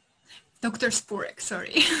 Sylvia. Dr. Spurek,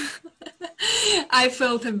 sorry. I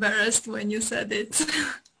felt embarrassed when you said it.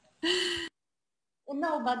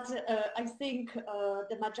 No, but I think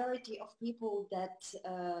the majority of people that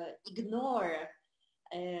ignore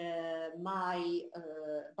my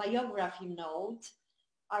biography note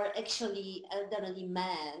are actually elderly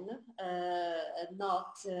men,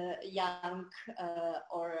 not young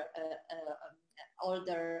or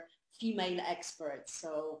older female experts.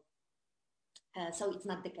 So, so it's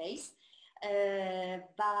not the case.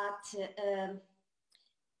 But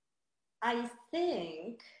I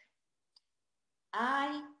think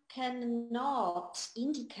I cannot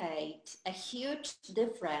indicate a huge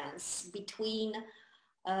difference between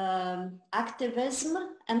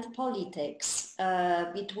activism and politics,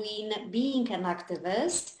 between being an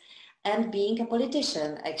activist and being a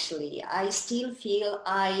politician. Actually, I still feel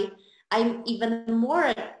I'm even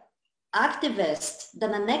more activist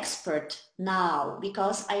than an expert now,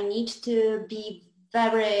 because I need to be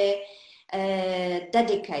very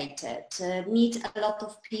dedicated, meet a lot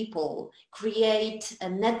of people, create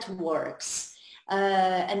networks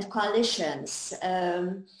and coalitions,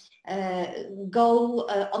 go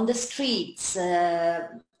on the streets.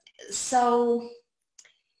 So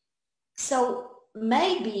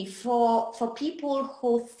maybe for people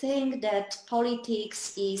who think that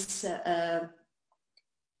politics is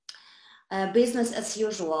business as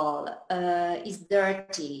usual, is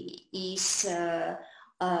dirty, is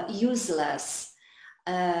useless,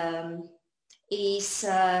 is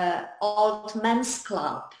old men's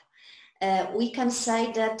club, we can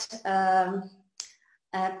say that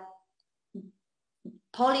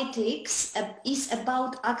politics is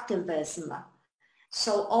about activism.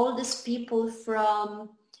 So all these people from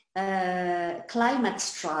climate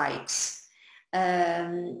strikes,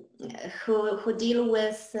 who deal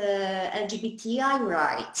with LGBTI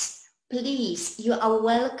rights, please, you are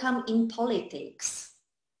welcome in politics.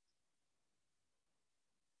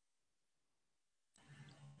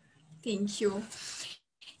 Thank you.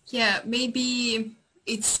 Yeah, maybe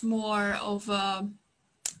it's more of a,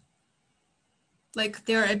 like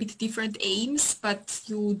there are a bit different aims, but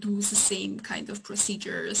you do the same kind of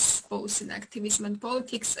procedures, both in activism and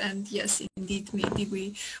politics. And yes, indeed,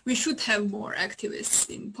 maybe we should have more activists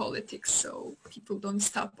in politics, so people don't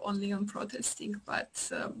stop only on protesting,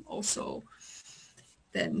 but also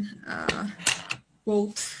then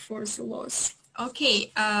vote for the laws.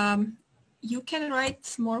 Okay. You can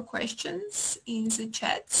write more questions in the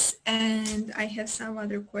chats, and I have some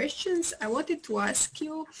other questions. I wanted to ask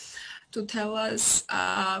you to tell us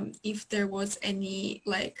if there was any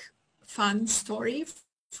like fun story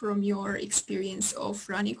from your experience of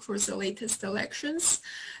running for the latest elections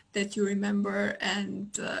that you remember,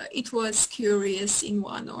 and it was curious in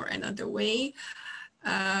one or another way.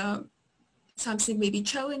 Something maybe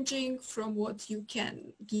challenging from what you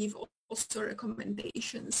can give also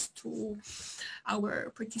recommendations to our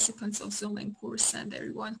participants of the online course and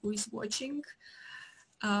everyone who is watching,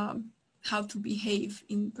 how to behave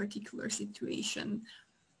in particular situation.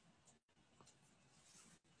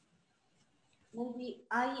 Maybe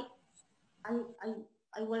I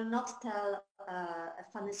will not tell a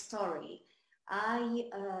funny story. I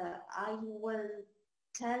will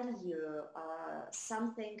tell you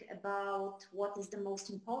something about what is the most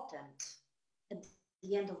important at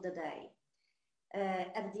the end of the day.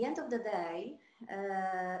 At the end of the day,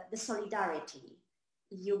 the solidarity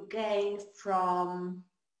you gain from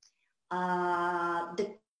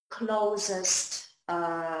the closest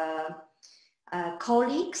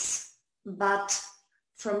colleagues, but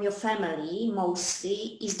from your family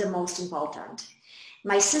mostly, is the most important.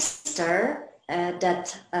 My sister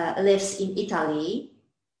that lives in Italy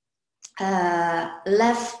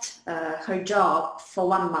left her job for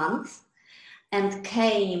 1 month and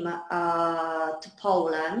came to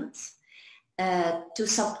Poland to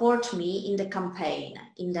support me in the campaign,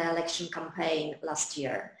 in the election campaign last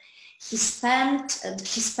year. She spent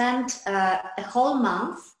a whole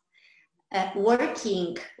month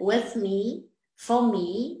working with me, for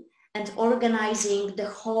me, and organizing the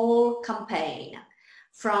whole campaign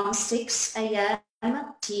from 6 a.m.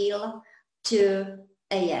 till 2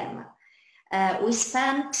 a.m.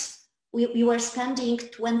 We were spending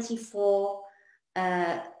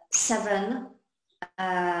 24/7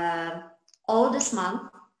 all this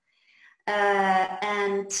month,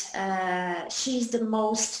 and she's the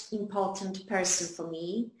most important person for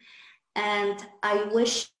me, and I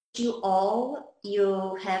wish you all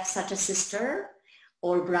you have such a sister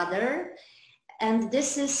or brother. And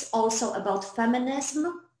this is also about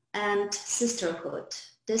feminism and sisterhood.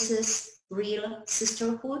 This is real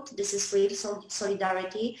sisterhood. This is real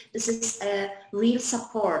solidarity. This is a real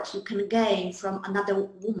support you can gain from another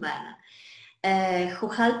woman who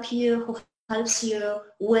helps you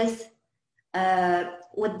with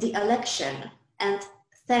the election. And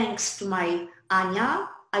thanks to my Anya,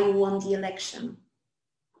 I won the election.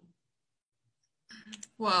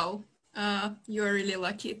 Wow. You're really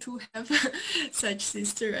lucky to have such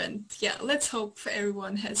sister, and yeah, let's hope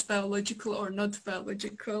everyone has biological or not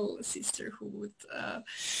biological sister who would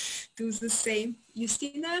do the same.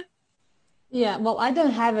 Justina? Yeah, well, I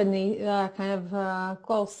don't have any kind of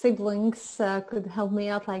close siblings could help me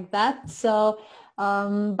out like that. So,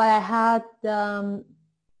 but I had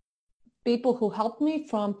people who helped me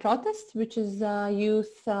from Protest, which is a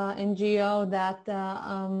youth NGO that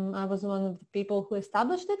I was one of the people who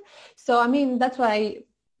established it. So, I mean, that's what I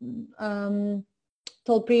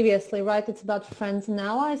told previously, right? It's about friends and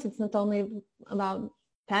allies. It's not only about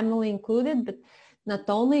family included, but not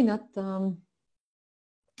only, not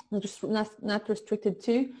restricted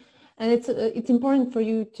to. And it's important for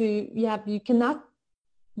you to, you cannot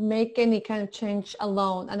make any kind of change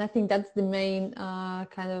alone, and I think that's the main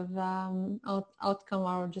kind of outcome,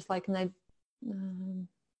 or just like an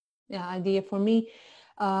idea for me.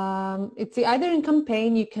 It's either in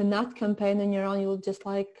campaign, you cannot campaign on your own, you'll just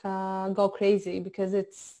like go crazy, because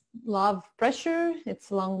it's a lot of pressure, it's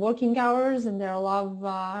long working hours, and there are a lot of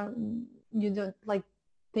you don't like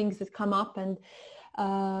things that come up, and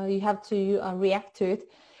you have to react to it,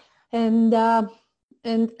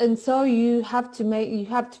 and so you have to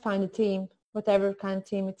find a team, whatever kind of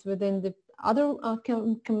team it's within the other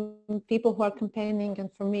people who are campaigning.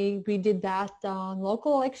 And for me, we did that on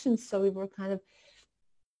local elections, so we were kind of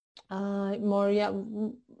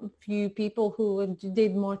a few people who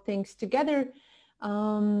did more things together,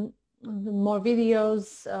 more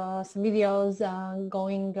videos, some videos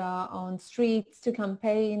going on streets to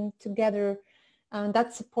campaign together, and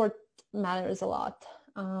that support matters a lot.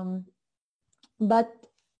 But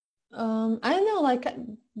I don't know, like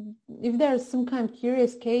if there's some kind of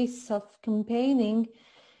curious case of campaigning,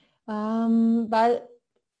 but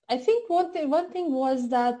I think one thing was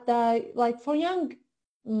that like for young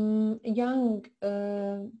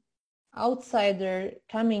outsider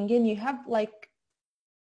coming in, you have like,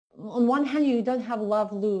 on one hand, you don't have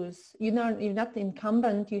love lose. You're not the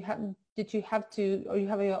incumbent. You have to, or you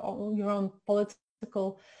have your own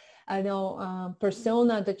political, I know,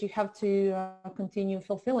 persona that you have to continue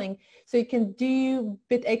fulfilling. So you can do a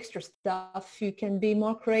bit extra stuff. You can be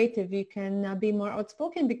more creative. You can be more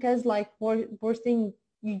outspoken, because like worst thing,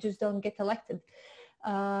 you just don't get elected.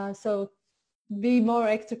 So be more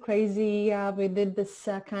extra crazy. We did this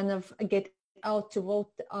kind of get out to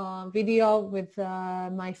vote video with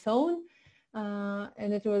my phone.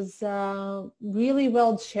 And it was really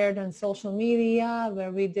well shared on social media,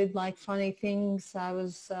 where we did like funny things. I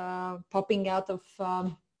was popping out of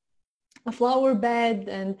a flower bed,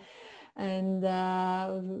 and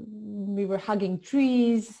we were hugging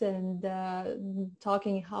trees and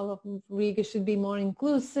talking how Riga should be more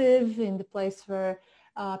inclusive in the place where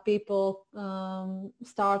people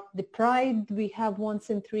start the pride we have once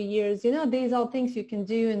in 3 years. You know, these are things you can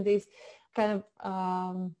do in these kind of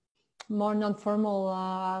more non-formal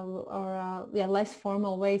or less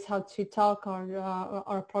formal ways how to talk or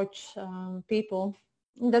approach people.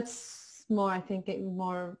 That's more, I think,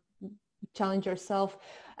 more challenge yourself.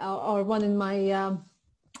 Or one in my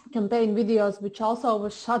campaign videos, which also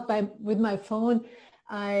was shot with my phone,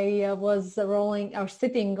 I was rolling or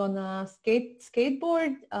sitting on a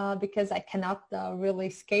skateboard because I cannot really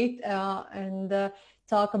skate, and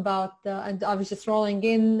talk about, and I was just rolling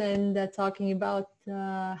in and talking about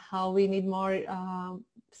how we need more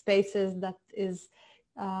spaces that is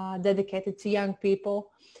dedicated to young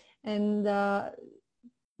people, and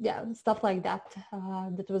stuff like that.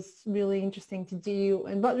 That was really interesting to do,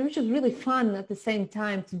 but which was really fun at the same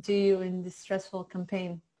time to do in this stressful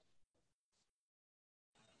campaign.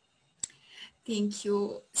 Thank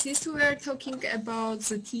you. Since we are talking about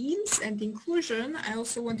the teams and inclusion, I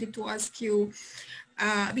also wanted to ask you,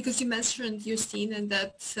 because you mentioned, Justine, and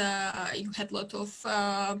that you had a lot of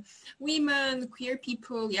women, queer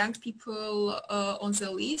people, young people on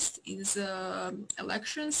the list in the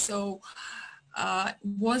elections. So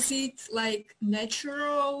was it like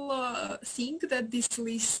natural thing that this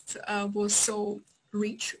list was so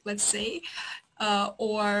rich, let's say?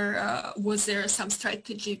 Or was there some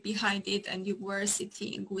strategy behind it, and you were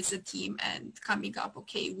sitting with the team and coming up,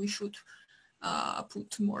 okay, we should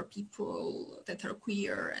put more people that are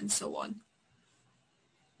queer and so on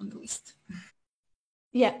the list?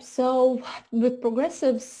 Yeah, so with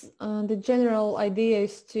progressives, the general idea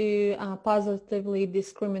is to positively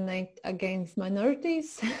discriminate against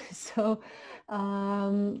minorities. So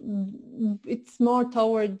it's more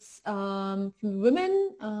towards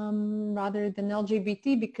women rather than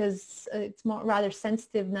LGBT because it's more rather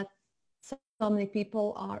sensitive, not so many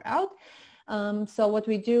people are out. So what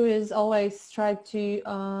we do is always try to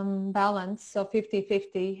balance, so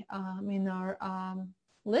 50-50 in our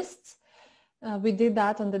lists. We did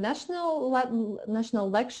that on the national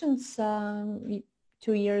elections 2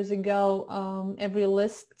 years ago. Every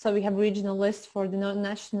list, so we have regional lists for the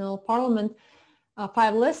national parliament,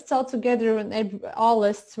 5 lists altogether, and all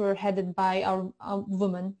lists were headed by a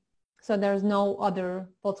woman. So there's no other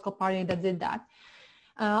political party that did that.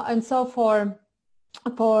 And so for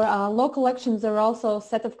local elections, there are also a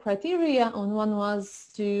set of criteria. And one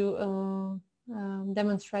was to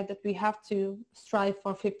demonstrate that we have to strive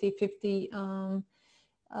for 50-50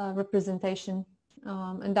 representation,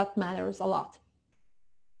 and that matters a lot.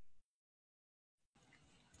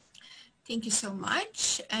 Thank you so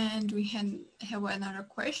much. And we have another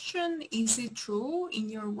question. Is it true in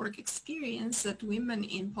your work experience that women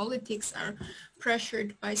in politics are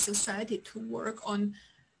pressured by society to work on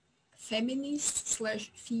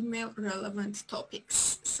feminist/female relevant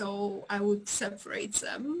topics? So I would separate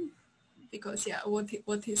them because yeah, what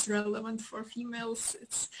is relevant for females,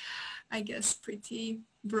 it's, I guess, pretty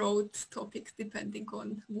broad topic depending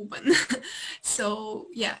on woman. So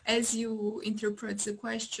yeah, as you interpret the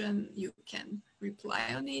question, you can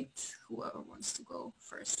reply on it. Whoever wants to go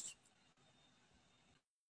first.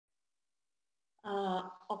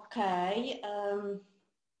 Okay.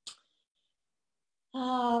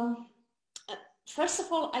 First of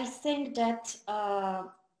all, I think that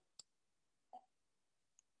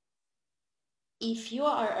if you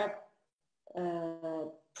are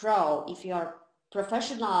if you are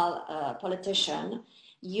professional politician,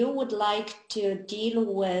 you would like to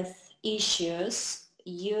deal with issues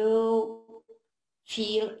you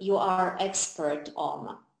feel you are expert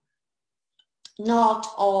on. Not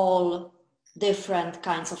all different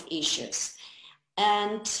kinds of issues.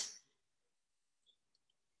 And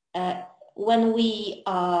when we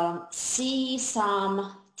see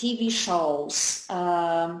some TV shows,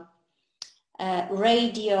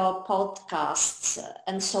 radio, podcasts,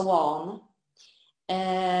 and so on,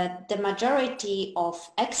 the majority of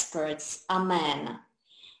experts are men,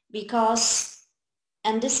 because,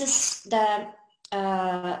 and this is the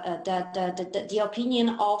opinion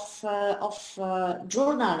of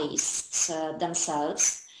journalists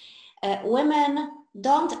themselves. Women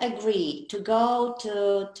don't agree to go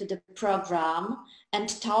to the program and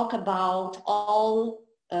talk about all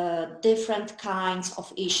different kinds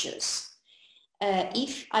of issues.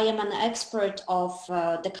 If I am an expert of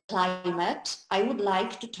the climate, I would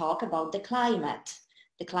like to talk about the climate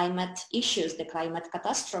issues, the climate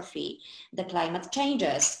catastrophe, the climate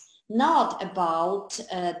changes, not about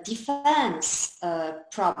defense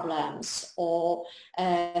problems or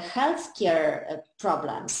healthcare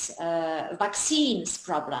problems, vaccines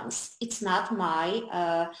problems. It's not my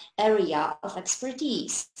area of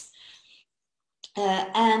expertise.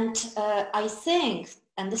 And I think,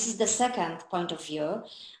 and this is the second point of view,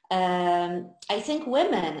 I think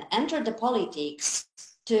women enter the politics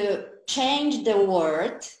to change the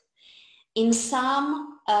world in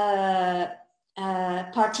some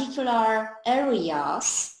particular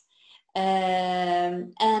areas,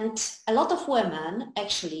 and a lot of women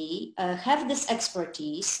actually have this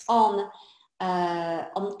expertise on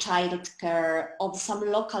childcare, on some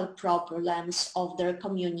local problems of their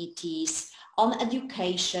communities, on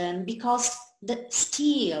education, because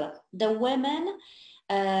still the women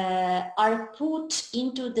are put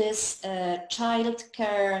into this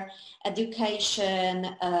childcare,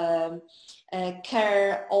 education,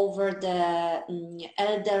 care over the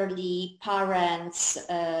elderly parents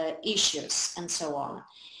issues and so on.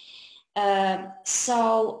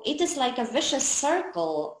 So it is like a vicious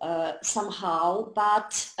circle somehow,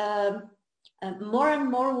 but more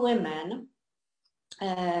and more women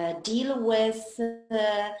deal with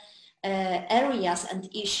areas and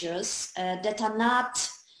issues that are not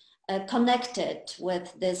connected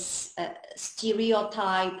with this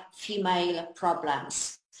stereotype female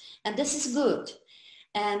problems. And this is good.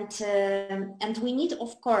 And we need,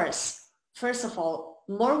 of course, first of all,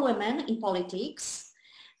 more women in politics,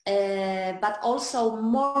 but also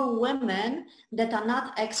more women that are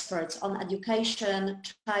not experts on education,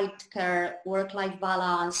 childcare, work-life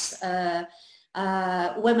balance,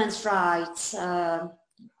 women's rights.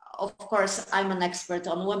 Of course, I'm an expert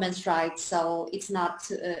on women's rights, so it's not.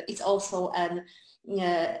 It's also an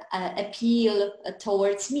appeal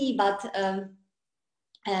towards me, but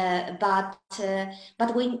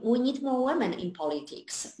we need more women in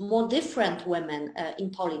politics, more different women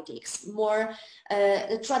in politics, more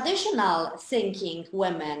traditional thinking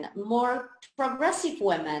women, more progressive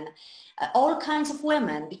women, all kinds of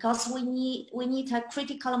women, because we need a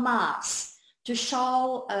critical mass to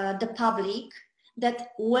show the public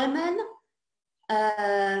that women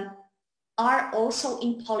are also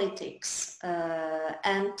in politics,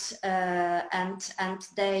 and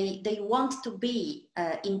they want to be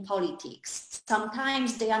in politics.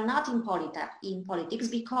 Sometimes they are not in politics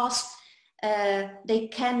because they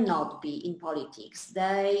cannot be in politics.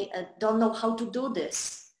 They don't know how to do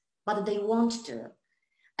this, but they want to.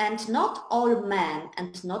 And not all men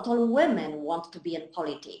and not all women want to be in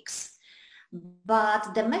politics.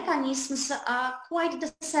 But the mechanisms are quite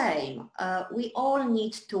the same. We all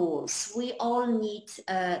need tools, we all need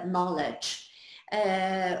knowledge,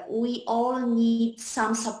 we all need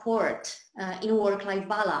some support in work-life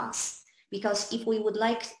balance, because if we would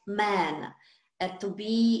like men to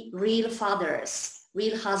be real fathers,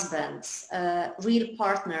 real husbands, real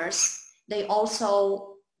partners, they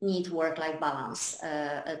also need work-life balance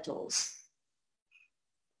tools.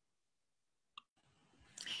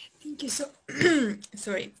 Thank you so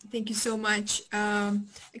sorry. Thank you so much.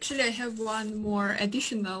 Actually, I have one more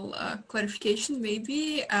additional clarification,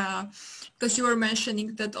 maybe, because you were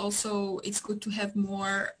mentioning that also it's good to have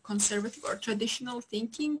more conservative or traditional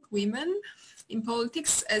thinking women in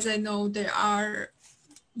politics. As I know, there are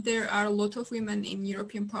a lot of women in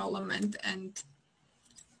European Parliament, and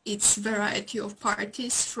it's variety of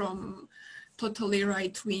parties from totally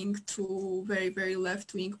right-wing to very, very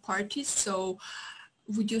left-wing parties. So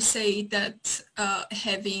would you say that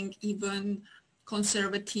having even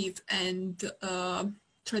conservative and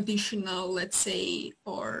traditional, let's say,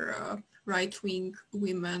 or right-wing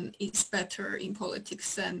women is better in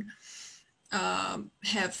politics than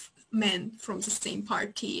have men from the same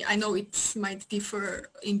party? I know it might differ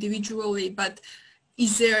individually, but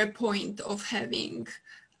is there a point of having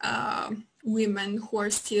women who are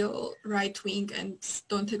still right-wing and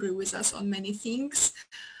don't agree with us on many things?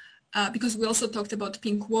 Because we also talked about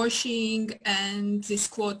pink washing and these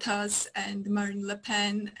quotas and Marine Le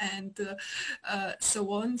Pen and so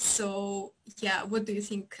on. So yeah, what do you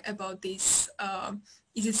think about this?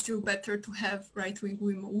 Is it still better to have right-wing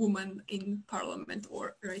women in parliament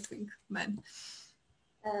or right-wing men?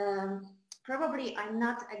 Probably I'm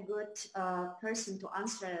not a good person to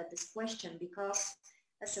answer this question, because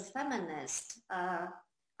as a feminist,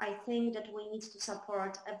 I think that we need to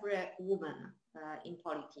support every woman in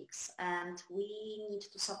politics, and we need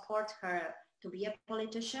to support her to be a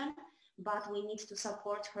politician, but we need to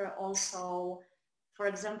support her also, for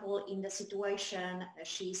example, in the situation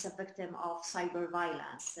she's a victim of cyber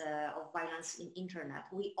violence, of violence in internet.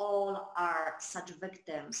 We all are such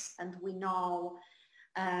victims, and we know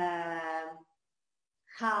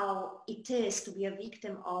how it is to be a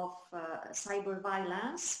victim of cyber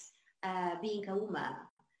violence being a woman,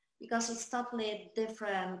 because it's totally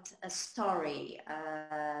different story.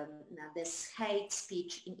 This hate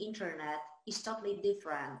speech in internet is totally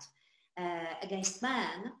different against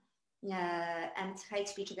men, and hate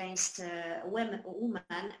speech against women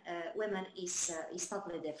is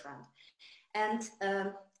totally different. And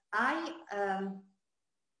I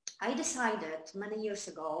decided many years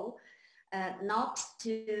ago not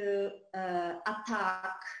to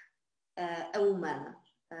attack a woman,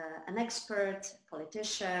 an expert,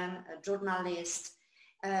 politician, a journalist,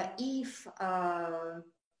 if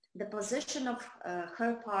the position of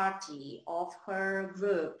her party, of her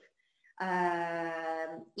group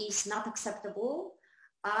is not acceptable.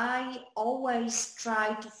 I always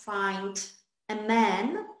try to find a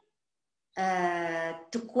man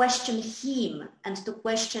to question him and to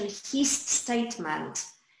question his statement,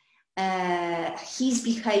 his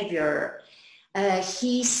behavior,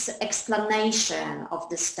 his explanation of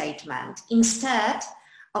the statement, instead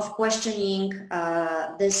of questioning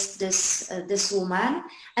this woman.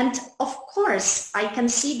 And of course, I can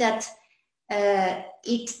see that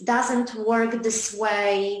it doesn't work this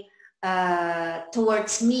way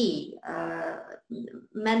towards me.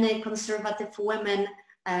 Many conservative women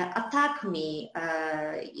attack me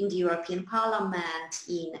in the European Parliament,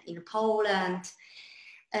 in Poland,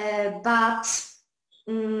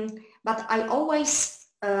 but I always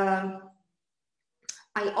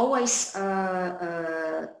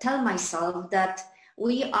tell myself that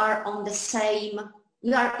we are in the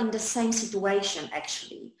same situation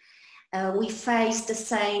actually. We face the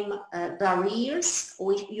same barriers,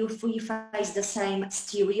 we face the same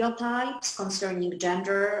stereotypes concerning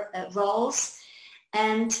gender roles,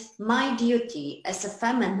 And my duty as a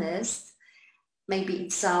feminist, maybe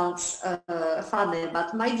it sounds funny,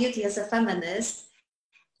 but my duty as a feminist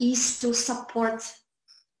is to support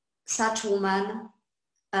such women,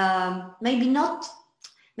 maybe not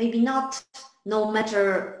no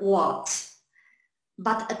matter what,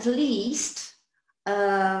 but at least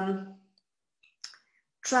try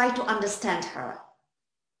to understand her.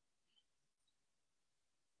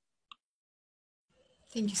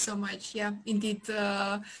 Thank you so much. Yeah, indeed,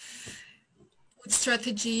 good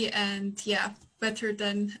strategy, and yeah, better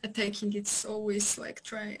than attacking. It's always like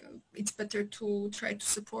it's better to try to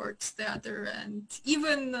support the other, and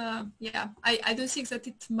even yeah, I don't think that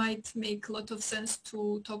it might make a lot of sense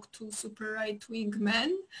to talk to super right-wing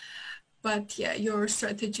men, but yeah, your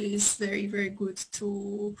strategy is very, very good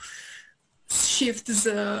to shift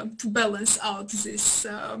to balance out this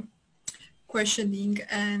questioning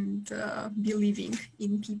and believing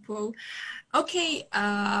in people. Okay,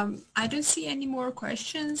 I don't see any more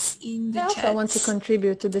questions in the chat. I also want to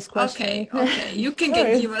contribute to this question. Okay, you can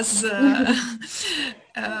give us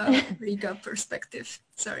Riga perspective.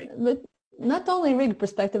 Sorry. But not only Riga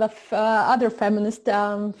perspective, of other feminist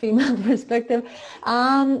female perspective.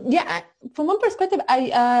 Yeah, from one perspective,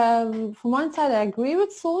 from one side I agree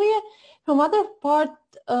with Julia. From other part,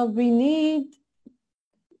 we need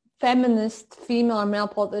feminist female or male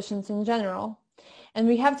politicians in general, and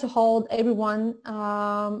we have to hold everyone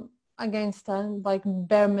against like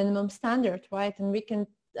bare minimum standard, right? And we can,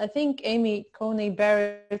 I think Amy Coney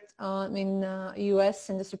Barrett in US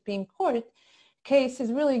in the Supreme Court case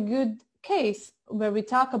is really good case where we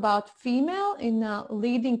talk about female in a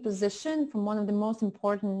leading position from one of the most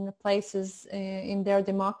important places in their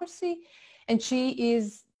democracy, and she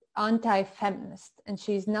is anti-feminist, and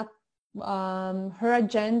she's not her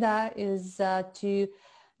agenda is to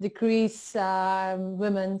decrease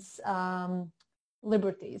women's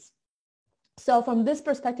liberties. So from this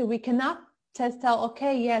perspective, we cannot just tell,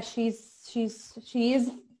 okay, yeah, she is,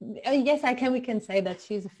 yes, we can say that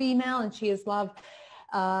she's a female and she is loved.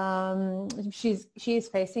 She is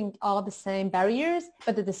facing all the same barriers,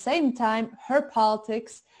 but at the same time, her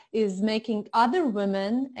politics is making other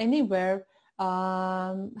women anywhere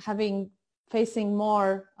facing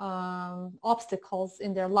more obstacles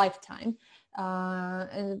in their lifetime,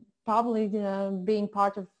 and probably being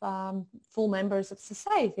part of full members of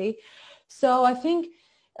society. So I think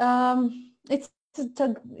it's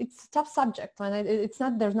a tough subject, and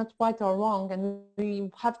there's not right or wrong, and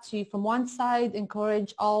we have to, from one side,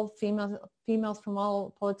 encourage all females from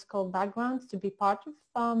all political backgrounds to be part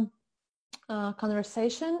of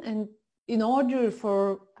conversation, and in order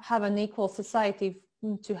for have an equal society,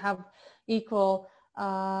 to have equal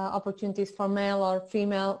opportunities for male or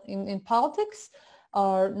female in politics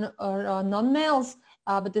or non-males,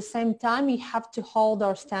 but at the same time we have to hold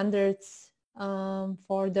our standards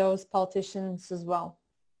for those politicians as well.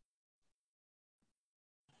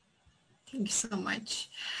 Thank you so much.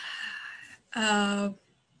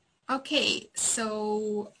 Okay,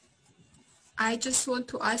 so I just want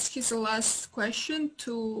to ask you the last question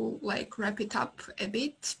to like wrap it up a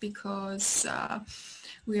bit, because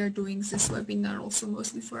we are doing this webinar also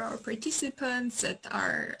mostly for our participants that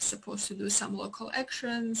are supposed to do some local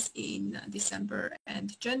actions in December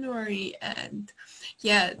and January. And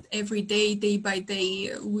yeah, every day, day by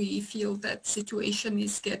day, we feel that situation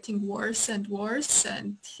is getting worse and worse.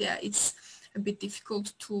 And yeah, it's a bit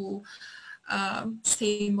difficult to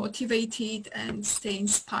stay motivated and stay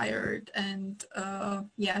inspired and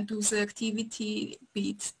yeah, do the activity,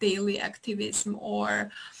 be it daily activism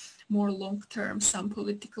or more long-term some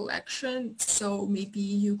political action. So maybe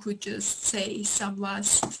you could just say some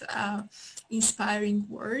last inspiring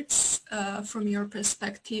words from your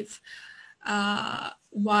perspective.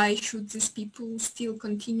 Why should these people still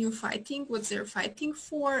continue fighting, what they're fighting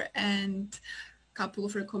for, and couple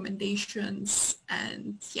of recommendations,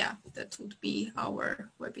 and yeah, that would be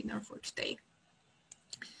our webinar for today.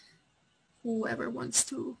 Whoever wants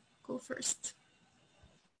to go first.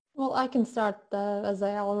 Well, I can start as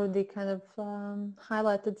I already kind of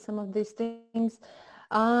highlighted some of these things.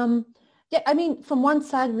 Yeah, I mean, from one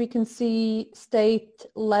side we can see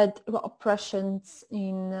state-led oppressions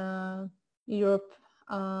in Europe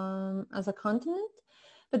as a continent.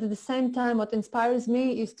 But at the same time, what inspires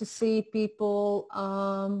me is to see people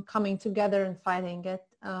coming together and fighting it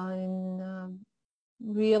in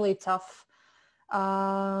really tough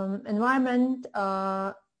environment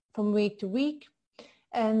from week to week.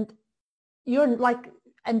 And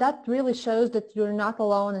and that really shows that you're not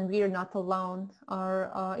alone and we are not alone.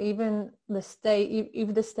 Or even the state,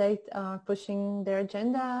 if the state are pushing their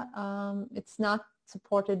agenda, it's not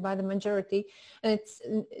supported by the majority. And it's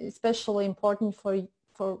especially important for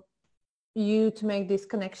you to make these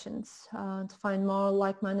connections, to find more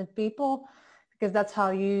like-minded people, because that's how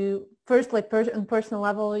you, firstly, on personal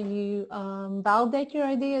level, you validate your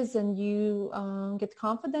ideas and you get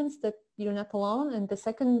confidence that you're not alone. And the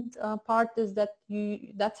second part is that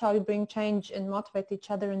that's how you bring change and motivate each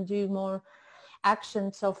other and do more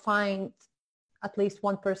action. So find at least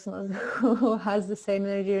one person who has the same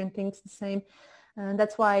energy and thinks the same. And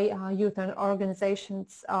that's why youth and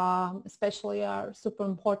organizations especially are super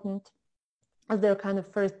important, as their kind of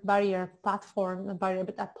first platform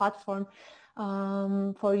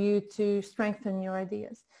for you to strengthen your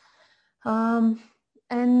ideas.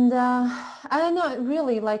 And I don't know,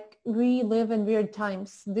 really, like, we live in weird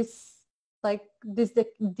times. This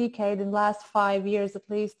decade, in the last 5 years at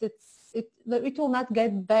least, it will not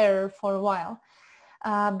get better for a while.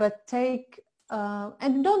 But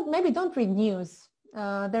and don't read news.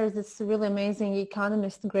 There's this really amazing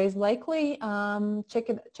economist, Grace Blakely.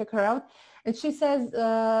 Check her out. And she says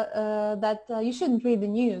that you shouldn't read the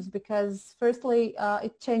news because, firstly,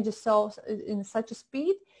 it changes so in such a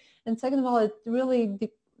speed, and second of all, it really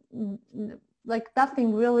like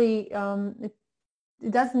nothing really. It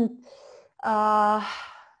doesn't.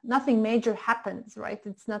 Nothing major happens, right?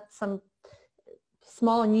 It's not some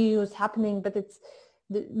small news happening, but it's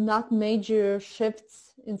not major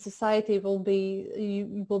shifts in society will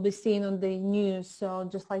be seen on the news. So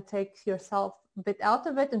just like take yourself a bit out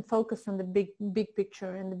of it and focus on the big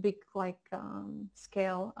picture and the big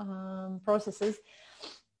scale processes,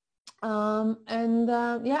 and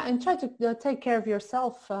try to take care of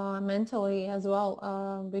yourself mentally as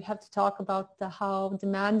well. We have to talk about how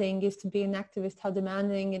demanding it is to be an activist, how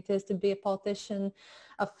demanding it is to be a politician,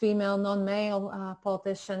 a female non-male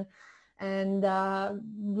politician, and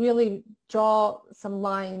really draw some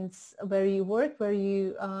lines where you work, where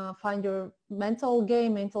you find your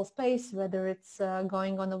mental space, whether it's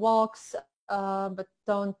going on the walks, but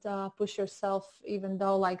don't push yourself, even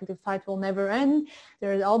though like the fight will never end.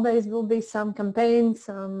 There always will be some campaign,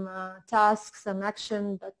 some tasks, some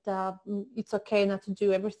action, but it's okay not to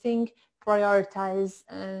do everything. Prioritize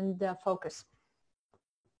and focus.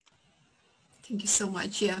 Thank you so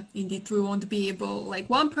much. Yeah, indeed, we won't be able, like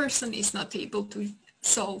one person is not able to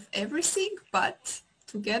solve everything, but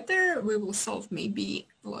together we will solve maybe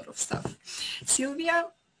a lot of stuff.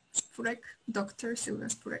 Sylvia Spurek, Dr. Sylvia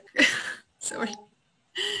Spurek. Sorry.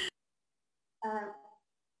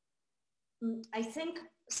 I think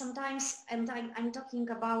sometimes, and I'm talking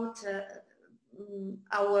about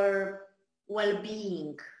our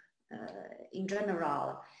well-being in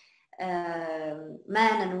general,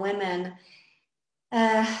 men and women.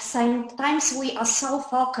 Sometimes we are so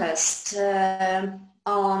focused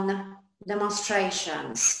on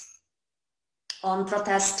demonstrations, on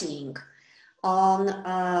protesting,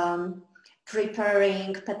 on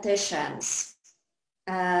preparing petitions,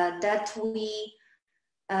 that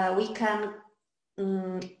we can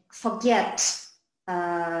forget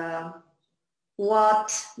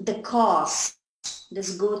what the cause,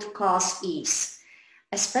 this good cause is,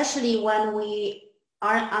 especially when we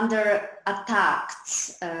are under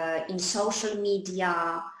attacks in social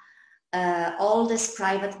media, all these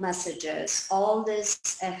private messages, all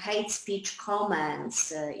these hate speech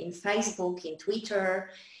comments in Facebook, in Twitter,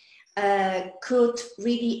 could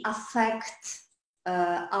really affect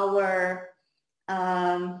our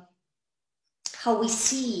how we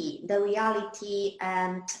see the reality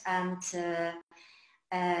and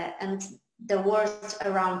the world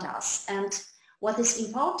around us. And what is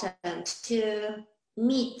important to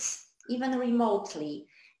meet, even remotely,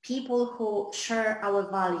 people who share our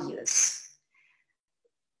values,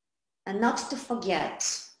 and not to forget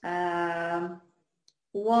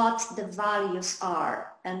what the values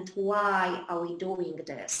are and why are we doing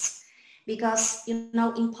this. Because, you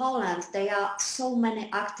know, in Poland, there are so many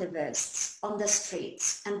activists on the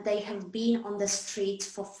streets, and they have been on the streets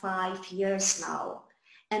for 5 years now,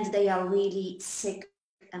 and they are really sick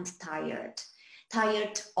and tired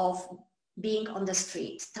of being on the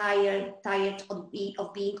street, tired of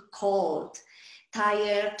being called,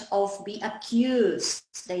 tired of being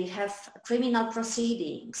accused. They have criminal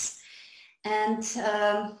proceedings, and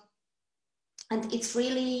it's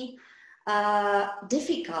really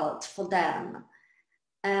difficult for them,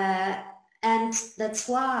 and that's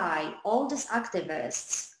why all these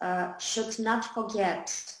activists should not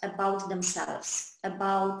forget about themselves,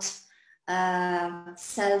 about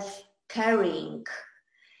self-caring,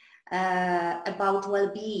 about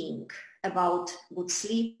well-being, about good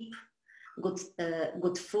sleep,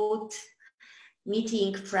 good food,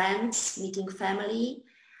 meeting friends, meeting family,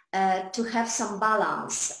 to have some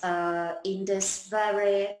balance in this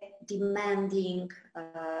very demanding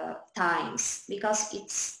times, because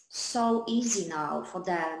it's so easy now for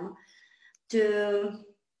them to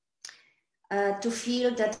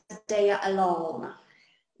feel that they are alone.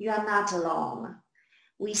 You are not alone.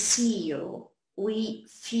 We see you. We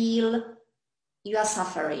feel you are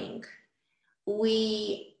suffering.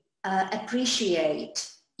 We appreciate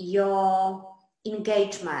your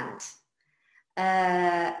engagement.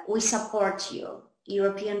 We support you.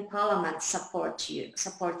 European Parliament supports you.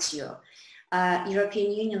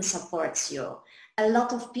 European Union supports you. A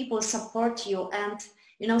lot of people support you, and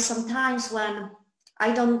you know, sometimes when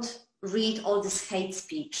I don't read all this hate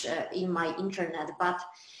speech in my internet,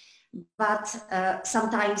 but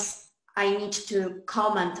sometimes I need to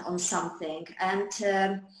comment on something, and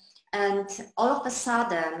all of a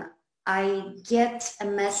sudden I get a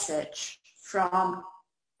message from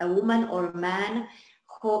a woman or a man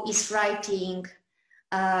who is writing,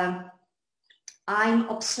 I'm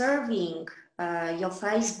observing your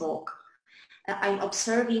Facebook, I'm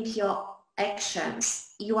observing your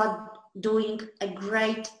actions, you are doing a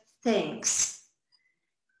great things,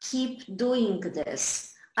 keep doing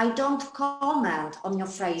this. I don't comment on your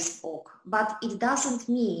Facebook, but it doesn't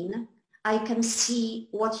mean I can see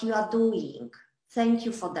what you are doing. Thank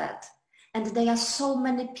you for that. And there are so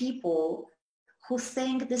many people who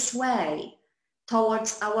think this way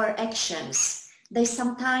towards our actions. They are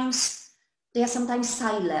sometimes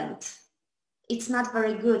silent. It's not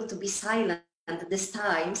very good to be silent these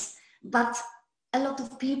times, but a lot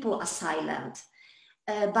of people are silent.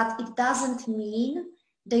 But it doesn't mean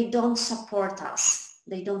they don't support us.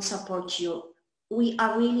 They don't support you. We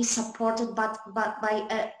are really supported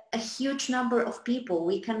by a huge number of people.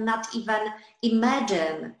 We cannot even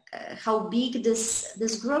imagine how big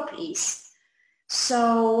this group is.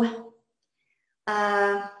 So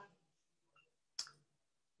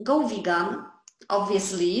go vegan,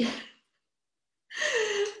 obviously,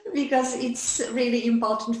 because it's really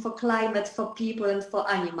important for climate, for people and for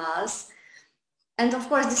animals. And of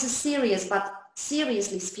course this is serious, but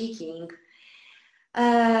seriously speaking,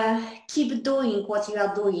 keep doing what you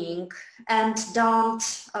are doing, and don't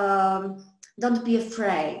be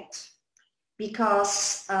afraid,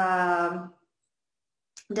 because the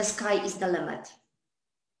sky is the limit.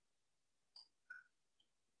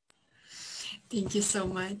 Thank you so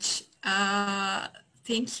much.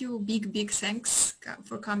 Thank you, big thanks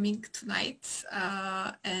for coming tonight.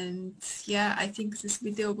 And yeah, I think this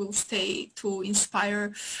video will stay to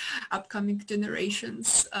inspire upcoming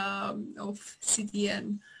generations of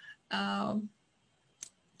CDN. I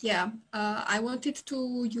wanted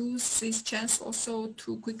to use this chance also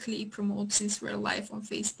to quickly promote, since we're live on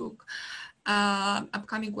Facebook,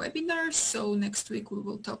 upcoming webinars. So next week we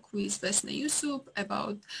will talk with Vesna Yusuf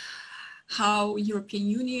about how European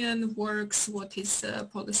Union works, what is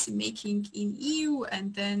policy making in EU,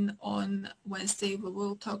 and then on Wednesday we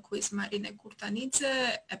will talk with Marina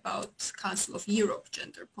Kurtanidze about Council of Europe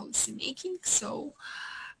gender policy making. So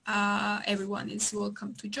everyone is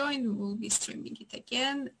welcome to join. We'll be streaming it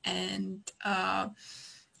again, and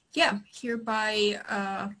yeah, hereby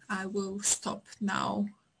I will stop now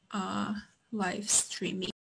live streaming.